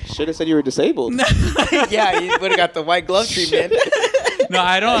manied. Should have said you were disabled. Yeah, you would have got the white glove treatment. No,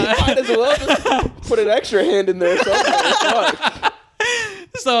 I don't. Might as well just put an extra hand in there. So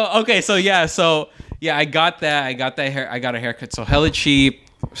I got that. I got a haircut. So hella cheap.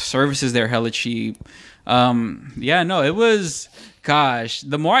 Services there hella cheap. It was. Gosh,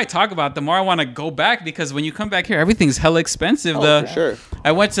 the more I talk about it, the more I want to go back, because when you come back here, everything's hella expensive. For sure.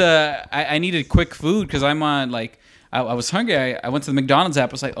 I needed quick food because I'm on like. I was hungry. I went to the McDonald's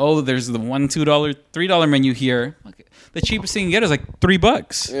app. I was like, "Oh, there's the $1, $2, $3 menu here. The cheapest thing you get is like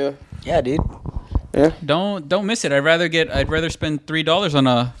 $3." Yeah. Yeah, dude. Yeah. Don't miss it. I'd rather spend $3 on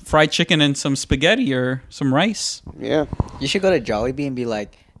a fried chicken and some spaghetti or some rice. Yeah. You should go to Jollibee and be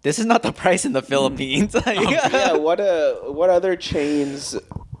like, "This is not the price in the Philippines." Yeah. What other chains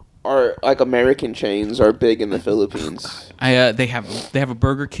are like American chains are big in the Philippines? They have a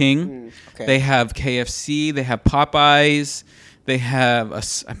Burger King. Okay. They have KFC. They have Popeyes. They have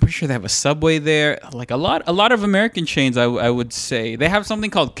I'm pretty sure they have a Subway there. Like a lot of American chains. I would say they have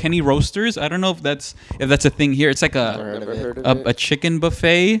something called Kenny Roasters. I don't know if that's a thing here. It's like Never heard of it. a chicken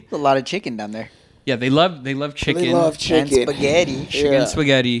buffet. A lot of chicken down there. Yeah, they love chicken. They love chicken. And spaghetti. Chicken Yeah.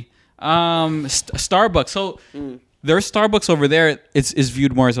 spaghetti. Starbucks. So their Starbucks over there is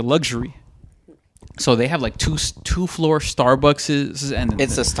viewed more as a luxury. So they have like two floor Starbuckses, and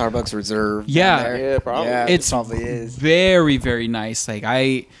It's a Starbucks reserve. Yeah. down there. Yeah, probably. Yeah, It's it probably is. very, very nice.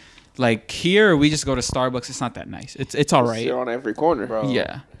 Like here we just go to Starbucks. It's not that nice. It's all right. They're on every corner. Bro.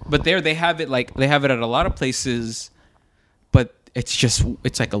 Yeah, but there they have it at a lot of places, but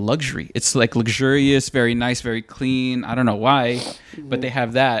it's like a luxury. It's like luxurious, very nice, very clean. I don't know why, but they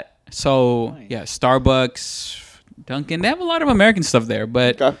have that. So yeah, Starbucks, Dunkin', they have a lot of American stuff there,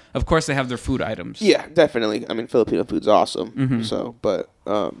 but Okay. of course they have their food items. Yeah, definitely. I mean, Filipino food's awesome. Mm-hmm. So, but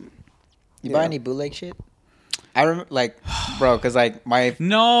You buy any bootleg shit? I remember, like, bro, because like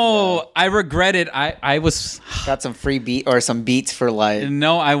No, I regret it. I was got some free beat or some beats for like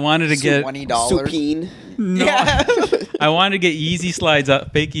no, I wanted to get $20. Supine. no. Yeah. I wanted to get Yeezy slides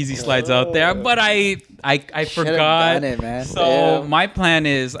out, fake Yeezy slides out there, but I Should've forgot. done it, man. So Yeah. my plan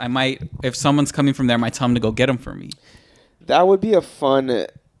is I might, if someone's coming from there, I might tell them to go get them for me. That would be a fun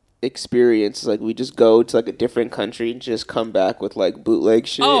experience. Like we just go to like a different country and just come back with like bootleg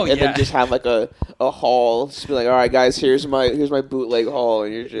shit, Oh, and yeah. then just have like a haul. Just be like, all right, guys, here's my bootleg haul,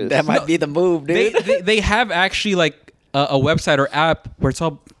 and you're just That might be the move, dude. They have actually like a website or app where it's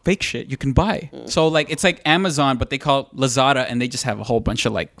all fake shit you can buy. So like it's like Amazon, but they call it Lazada, and they just have a whole bunch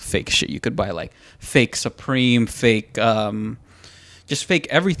of like fake shit you could buy, like fake Supreme, fake just fake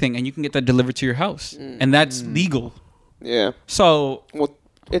everything, and you can get that delivered to your house, and that's legal. yeah. So Well,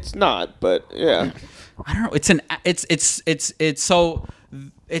 it's not, but yeah. I don't know. It's so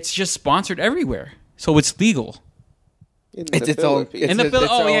it's just sponsored everywhere, so it's legal. In It's the its own. Philippines. It's In the its Phil-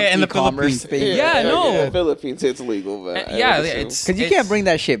 oh, own yeah, in the e-commerce Philippines. thing. Yeah, no. In the Philippines, it's legal, but I Yeah, would assume. it's Because you can't bring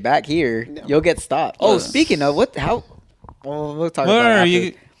that shit back here. No. You'll get stopped. Oh, Yeah. speaking of well, we'll talk Well, about no, it no, after.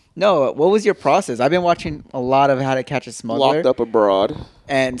 you- No, what was your process? I've been watching a lot of How to Catch a Smuggler. Locked up abroad.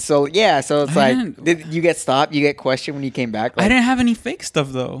 And so, so it's I like, didn't- did you get stopped? You get questioned when you came back? I Like, didn't have any fake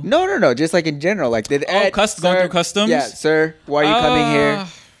stuff though. No. Just like in general. Like, did Oh, going through customs? Yeah, sir. Why are you coming here? Uh,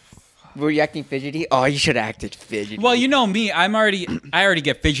 Were you acting fidgety? Oh, you should have acted fidgety. Well, you know me. I already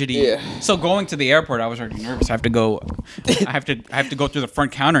get fidgety. Yeah. So going to the airport, I was already nervous. I have to go through the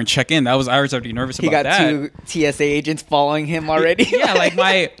front counter and check in. I was already nervous he about got that. 2 TSA agents following him already. Yeah,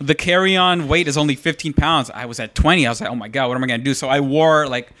 like the carry-on weight is only 15 pounds. I was at 20. I was like, oh my god, what am I gonna do? So I wore,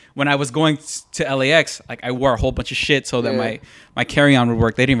 like, when I was going to LAX, like I wore a whole bunch of shit so that Yeah. my carry-on would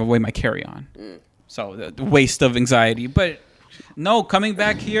work. They didn't even weigh my carry-on. So the waste of anxiety. But no, coming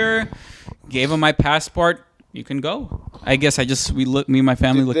back here, gave them my passport. You can go. I guess me and my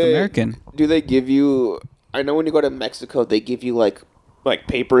family looked American. Do they give you? I know when you go to Mexico, they give you like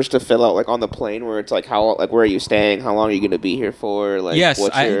papers to fill out, like on the plane, where it's like where are you staying? How long are you going to be here for? Like, Yes,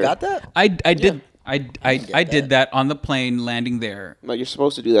 what's I your, got that? I did. I did that on the plane landing there. Like you're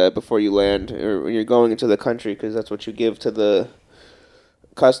supposed to do that before you land, or when you're going into the country, because that's what you give to the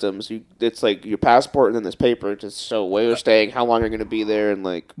customs. It's like your passport and then this paper to show where you're staying, how long you're going to be there, and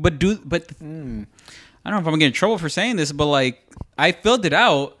like. But I don't know if I'm gonna get in trouble for saying this, but like I filled it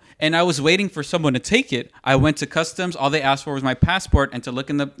out and I was waiting for someone to take it. I went to customs. All they asked for was my passport and to look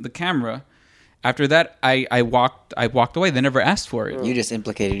in the camera. After that, I walked away. They never asked for it. You just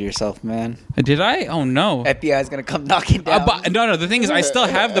implicated yourself, man. Did I? Oh no. FBI's going to come knocking down. No. The thing is, I still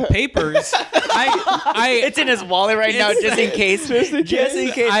have the papers. It's in his wallet right now, just in case. Just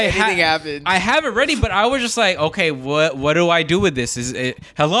in case anything happens. I have it ready, but I was just like, okay, what do I do with this?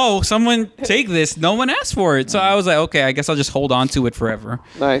 Hello, someone take this. No one asked for it, so I was like, okay, I guess I'll just hold on to it forever.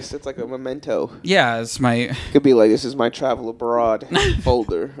 Nice. It's like a memento. Yeah, it's my Could be like, this is my travel abroad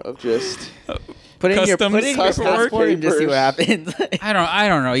folder of just. Put in your Customs passport and just see what happens. I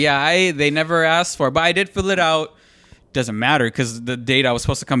don't know. Yeah, they never asked for it, but I did fill it out. Doesn't matter because the date I was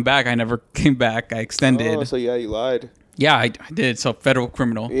supposed to come back, I never came back. I extended. Oh, so yeah, you lied. Yeah, I did. So federal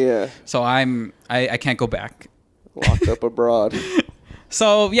criminal. Yeah. So I can't go back. Locked up abroad.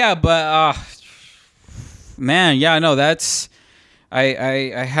 So yeah, but man, yeah, no, that's I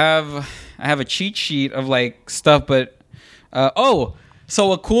have a cheat sheet of like stuff, but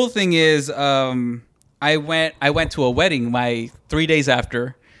so a cool thing is I went to a wedding 3 days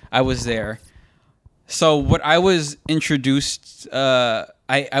after I was there. So what I was introduced I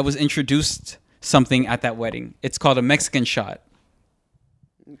was introduced something at that wedding. It's called a Mexican shot.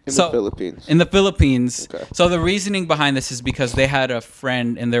 In the Philippines. In the Philippines. Okay. So the reasoning behind this is because they had a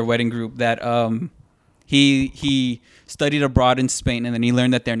friend in their wedding group that he studied abroad in Spain, and then he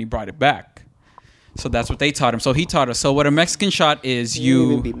learned that there and he brought it back. So that's what they taught him. So he taught us. So what a Mexican shot is, you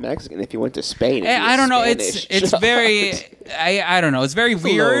wouldn't even be Mexican if you went to Spain. I don't know. It's very. I don't know. It's very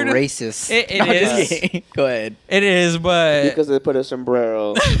weird. A little racist. It is. Go ahead. It is, but because they put a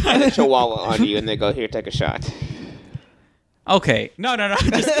sombrero and a chihuahua on you, and they go, "Here, take a shot." okay. No.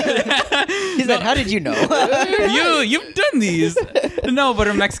 Just He said, "How did you know?" you've done these. No, but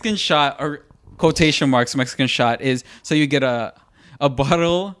a Mexican shot, or quotation marks Mexican shot, is so you get a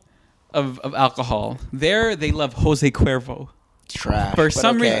bottle of alcohol. There, they love Jose Cuervo. Trash. For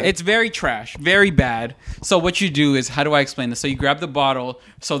some reason, it's very trash, very bad. So what you do is, how do I explain this? So you grab the bottle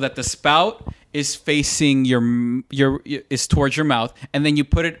so that the spout is facing is towards your mouth, and then you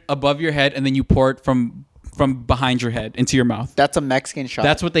put it above your head, and then you pour it from behind your head into your mouth. That's a Mexican shot.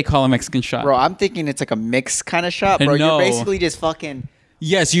 That's what they call a Mexican shot. Bro, I'm thinking it's like a mix kind of shot, bro. No. You're basically just fucking...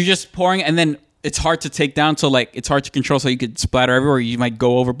 Yes, you're just pouring, and then it's hard to take down, so like it's hard to control, so you could splatter everywhere. You might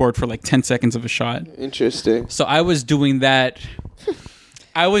go overboard for like 10 seconds of a shot. Interesting. So I was doing that.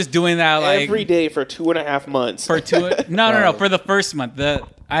 Like every day for 2.5 months. For no. For the first month,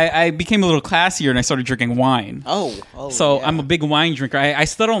 I became a little classier and I started drinking wine. So I'm a big wine drinker. I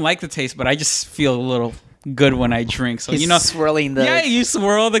still don't like the taste, but I just feel a little good when I drink. So he's swirling the... Yeah, you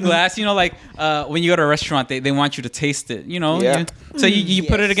swirl the glass. Like when you go to a restaurant, they want you to taste it. Yeah. So you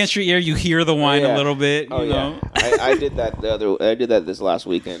put it against your ear, you hear the wine a little bit. You know. I did that this last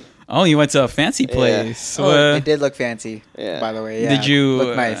weekend. Oh, you went to a fancy place. Yeah. It did look fancy. Yeah. By the way, yeah. Did you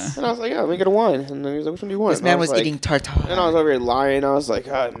look nice? And I was like, yeah, let me get a wine. And then he was like, which one do you want? This man was eating tartare. And I was over here lying. I was like,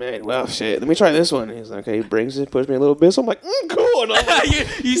 oh man, well shit, let me try this one. And he's like, okay, he brings it, puts me a little bit. So I'm like, cool. And I'm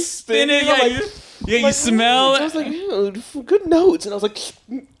like, you spin it. Yeah, you like, smell. I was like, good notes. And I was like,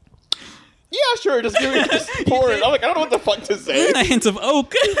 yeah, sure, just give me, just pour it. I'm like, I don't know what the fuck to say. A hint of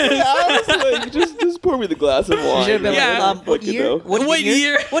oak. Yeah, I was like, just pour me the glass of wine. You should have been like, what year? What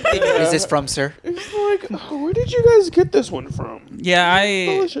year? What vineyard is this from, sir? It's like, where did you guys get this one from? Yeah,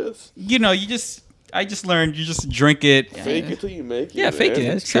 delicious. I just learned you just drink it. Fake it till you make it. Yeah, fake it.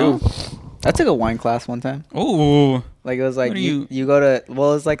 That's true. I took a wine class one time. Ooh. Like it was like you go to,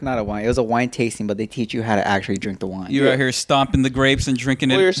 well, it's like not a wine. It was a wine tasting, but they teach you how to actually drink the wine. You're out here stomping the grapes and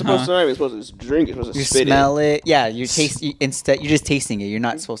drinking it. Well, you're supposed to not even supposed to drink it. You're supposed to spit smell it. Yeah, you're just tasting it. You're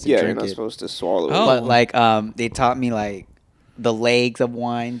not supposed to drink it. Yeah, you're not supposed to swallow it. Oh. But like they taught me like the legs of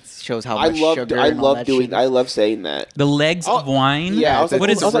wine shows how much sugar. I love saying that. The legs of wine. Yeah, I was like,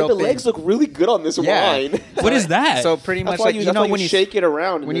 the thing. legs look really good on this wine. What is that? So pretty much like when you shake it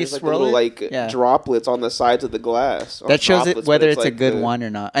around, when and you swirl like little, droplets on the sides of the glass. That shows it whether it's a good wine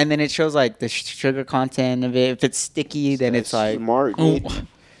or not, and then it shows like the sugar content of it. If it's sticky, then it's like smart. Oh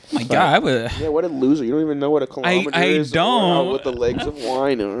my god, I would. Yeah, what a loser! You don't even know what a kilometer is. I don't. Or what the legs of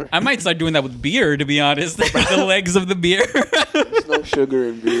wine are. I might start doing that with beer, to be honest. The legs of the beer. There's no sugar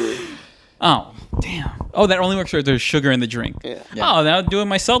in beer. Oh, damn. Oh, that only works if there's sugar in the drink. Yeah. Oh, now doing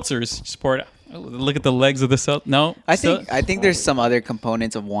my seltzers. Just pour it out. Look at the legs of the seltzer. No. I think there's some other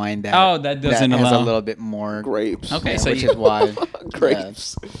components of wine that doesn't has allow a little bit more grapes. Okay, which is why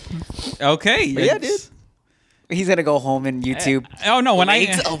grapes. Okay. But yeah, dude. He's gonna go home and YouTube.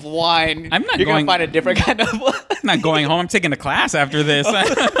 Legs of wine. I'm not You're going. gonna find a different kind of wine. I'm not going home. I'm taking a class after this.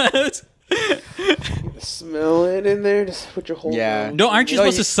 Smell it in there. Just put your whole. Yeah. No, aren't you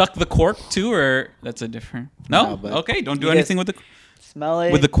supposed to suck the cork too, or that's a different? No. Okay, don't do anything with the. Smell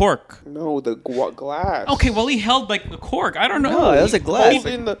it with the cork. No, the glass. Okay, well he held like the cork. I don't know. No, it was a glass.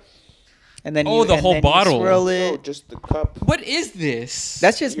 And then the whole bottle. Swirl it. No, just the cup. What is this?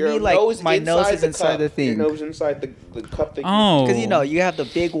 That's just me. Like my nose is inside the thing. Your nose inside the cup. Because you have the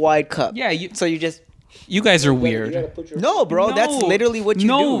big wide cup. Yeah. So you just. You guys are weird. No, bro, that's literally what you do.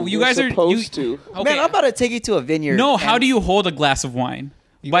 No, you guys are supposed to. Okay. Man, I'm about to take you to a vineyard. No, how do you hold a glass of wine?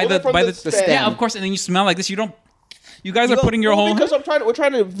 By the stem. Yeah, of course, and then you smell like this. You don't. You guys are putting your whole. Because we're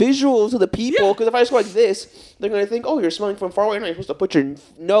trying to visual to the people. Because if I just go like this, they're gonna think, oh, you're smelling from far away. No, you're supposed to put your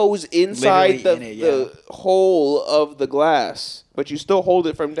nose inside the hole of the glass, but you still hold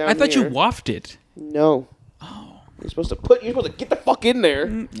it from down. I thought here. you wafted. No. Oh. You're supposed to get the fuck in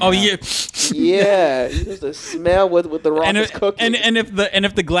there. Oh yeah. Yeah, you're supposed to smell with the rock is cooking. And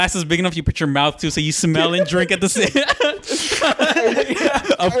if the glass is big enough, you put your mouth too, so you smell and drink at the same.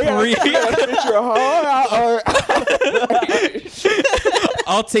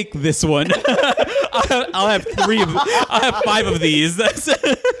 I'll take this one. I'll have 5 of these. That's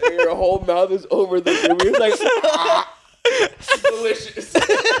your whole mouth is over the movie. It's like delicious.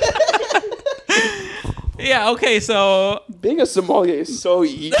 Yeah, okay, so being a sommelier is so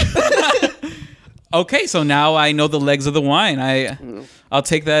easy. Okay, so now I know the legs of the wine. I'll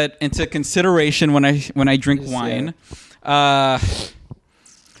take that into consideration when I drink wine. But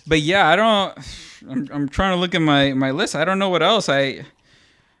yeah, I'm trying to look at my list. I don't know what else. I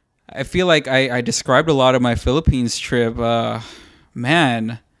feel like I described a lot of my Philippines trip.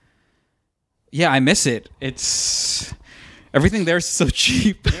 Man, yeah, I miss it. It's everything there's so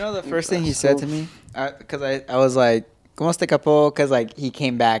cheap. You know the first thing he said to me, because I was like, "Kumusta ka po?" Because like he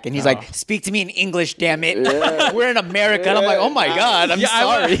came back and he's like, "Speak to me in English, damn it. Yeah. We're in America." And I'm like, "Oh my god, I'm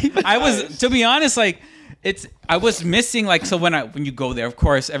sorry." I was to be honest, like I was missing like so when you go there, of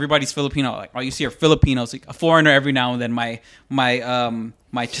course, everybody's Filipino. Like all you see are Filipinos, like a foreigner every now and then.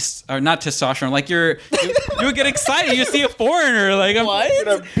 Or not testosterone. Like you would get excited. You see a foreigner. Like I'm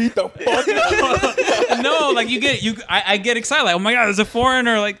gonna beat the fuck out of no, like I get excited. Like oh my god, there's a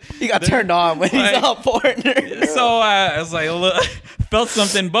foreigner. Like He got turned on when he's a foreigner. So I was like, felt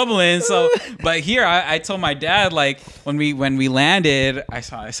something bubbling. So, but here I told my dad like when we landed, I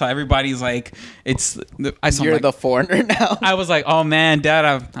saw everybody's like You're the foreigner now. I was like, oh man, Dad,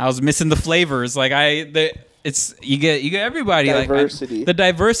 I was missing the flavors. Like you get everybody diversity. Like the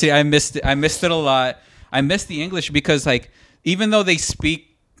diversity. I missed it a lot. I missed the English because like even though they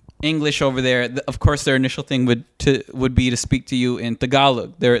speak English over there, of course their initial thing would be to speak to you in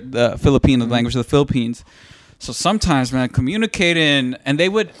Tagalog. They're the Filipino language of the Philippines. So sometimes, man, communicating, and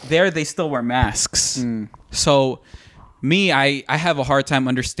they still wear masks. So me, I have a hard time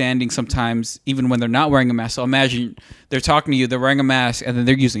understanding sometimes, even when they're not wearing a mask. So imagine they're talking to you, they're wearing a mask, and then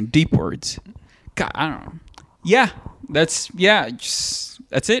they're using deep words. God, I don't know. Yeah, that's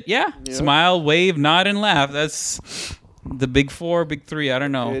it. Yeah. Smile, wave, nod, and laugh. That's the big three. I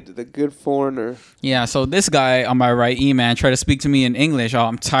don't know. The good foreigner. Yeah, so this guy on my right, E-Man, tried to speak to me in English. Oh,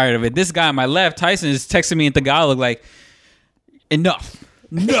 I'm tired of it. This guy on my left, Tyson, is texting me in Tagalog like, enough.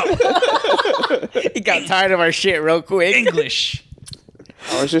 No. He got tired of our shit real quick. English.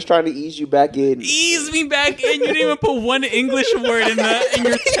 I was just trying to ease you back in. Ease me back in. You didn't even put one English word in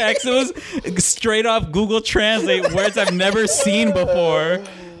your text. It was straight off Google Translate, words I've never seen before.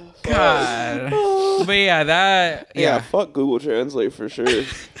 God. But yeah, fuck Google Translate for sure.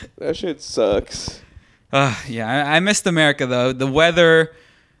 That shit sucks. I missed America though. The weather,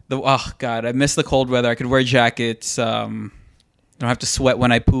 oh god, I miss the cold weather. I could wear jackets. Don't have to sweat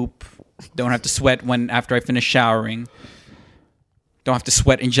when I poop. Don't have to sweat after I finish showering. Don't have to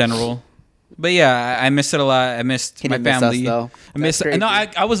sweat in general. But yeah, I missed it a lot. I missed my family. Miss us, though. I missed. No,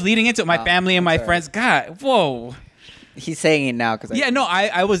 I was leading into it. My family and my friends. God, whoa. He's saying it now because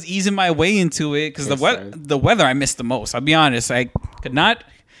I was easing my way into it because the weather I missed the most. I'll be honest. I could not.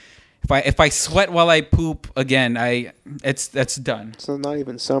 If I sweat while I poop again, that's done. So not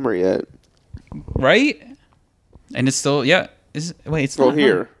even summer yet, right? And it's still it's not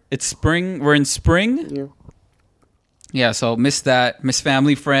here. It's spring. We're in spring. Yeah. Yeah. So miss that. Miss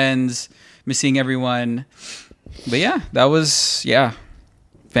family, friends. Missing everyone. But yeah, that was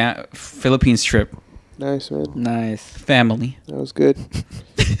Philippines trip. Nice, man. Nice. Family. That was good.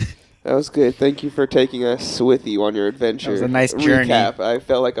 That was good. Thank you for taking us with you on your adventure. It was a nice journey. Recap. I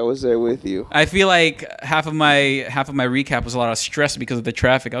felt like I was there with you. I feel like half of my recap was a lot of stress because of the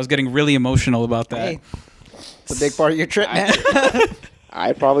traffic. I was getting really emotional about that. Hey, it's a big part of your trip, man.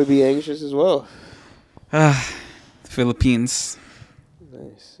 I'd probably be anxious as well. Philippines.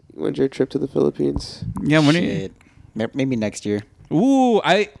 Nice. When's your trip to the Philippines? Yeah, when are you? Maybe next year. Ooh,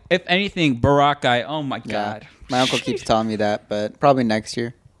 if anything, Boracay. Oh my god. My uncle keeps telling me that, but probably next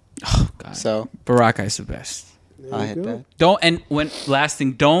year. Oh god. So Boracay's the best. I'll hit that.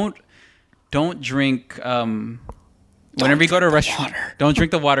 Don't drink whenever you go to a restaurant. Don't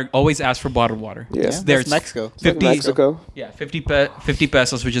drink the water. Always ask for bottled water. Yeah. That's Mexico. 50 Mexico. Yeah, 50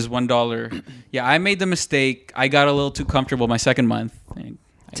 pesos, which is $1. Yeah, I made the mistake. I got a little too comfortable my second month.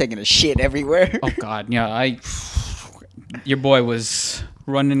 Taking a shit everywhere. Oh god, yeah, your boy was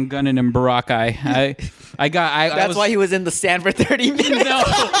running, gunning in Boracay. That's why he was in the sand for 30 minutes. No,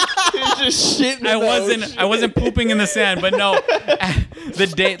 Just shit. I wasn't pooping in the sand, but no. The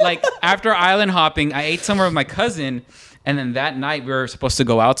day, like after island hopping, I ate somewhere with my cousin, and then that night we were supposed to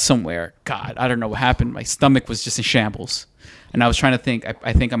go out somewhere. God, I don't know what happened. My stomach was just in shambles, and I was trying to think.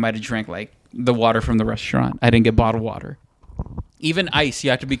 I think I might have drank like the water from the restaurant. I didn't get bottled water. Even ice,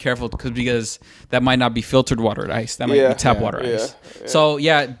 you have to be careful because that might not be filtered water at ice. That might be tap water ice. Yeah. So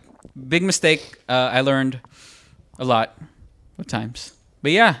yeah, big mistake. I learned a lot of times.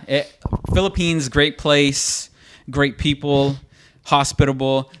 But yeah, Philippines, great place, great people,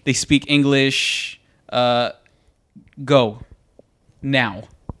 hospitable. They speak English. Go now.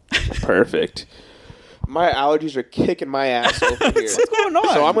 Perfect. My allergies are kicking my ass over here. What's going on?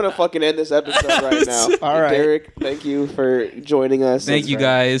 So I'm gonna fucking end this episode right now. All right. Derek, thank you for joining us. Thank you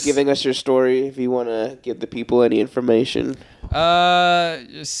guys. Giving us your story. If you want to give the people any information.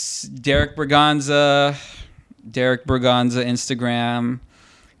 Just Derek Braganza Instagram.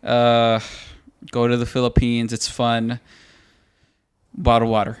 Go to the Philippines. It's fun. Bottle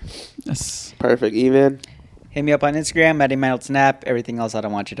water. Yes. Perfect. Evan? Hit me up on Instagram at @Snap. Everything else I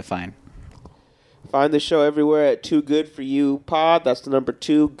don't want you to find. Find the show everywhere at Too Good For You Pod. That's the number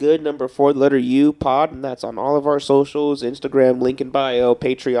 2, good, number 4, the letter U Pod. And that's on all of our socials, Instagram, link in bio,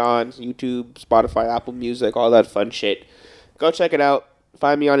 Patreon, YouTube, Spotify, Apple Music, all that fun shit. Go check it out.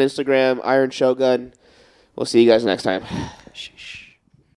 Find me on Instagram, Iron Shogun. We'll see you guys next time.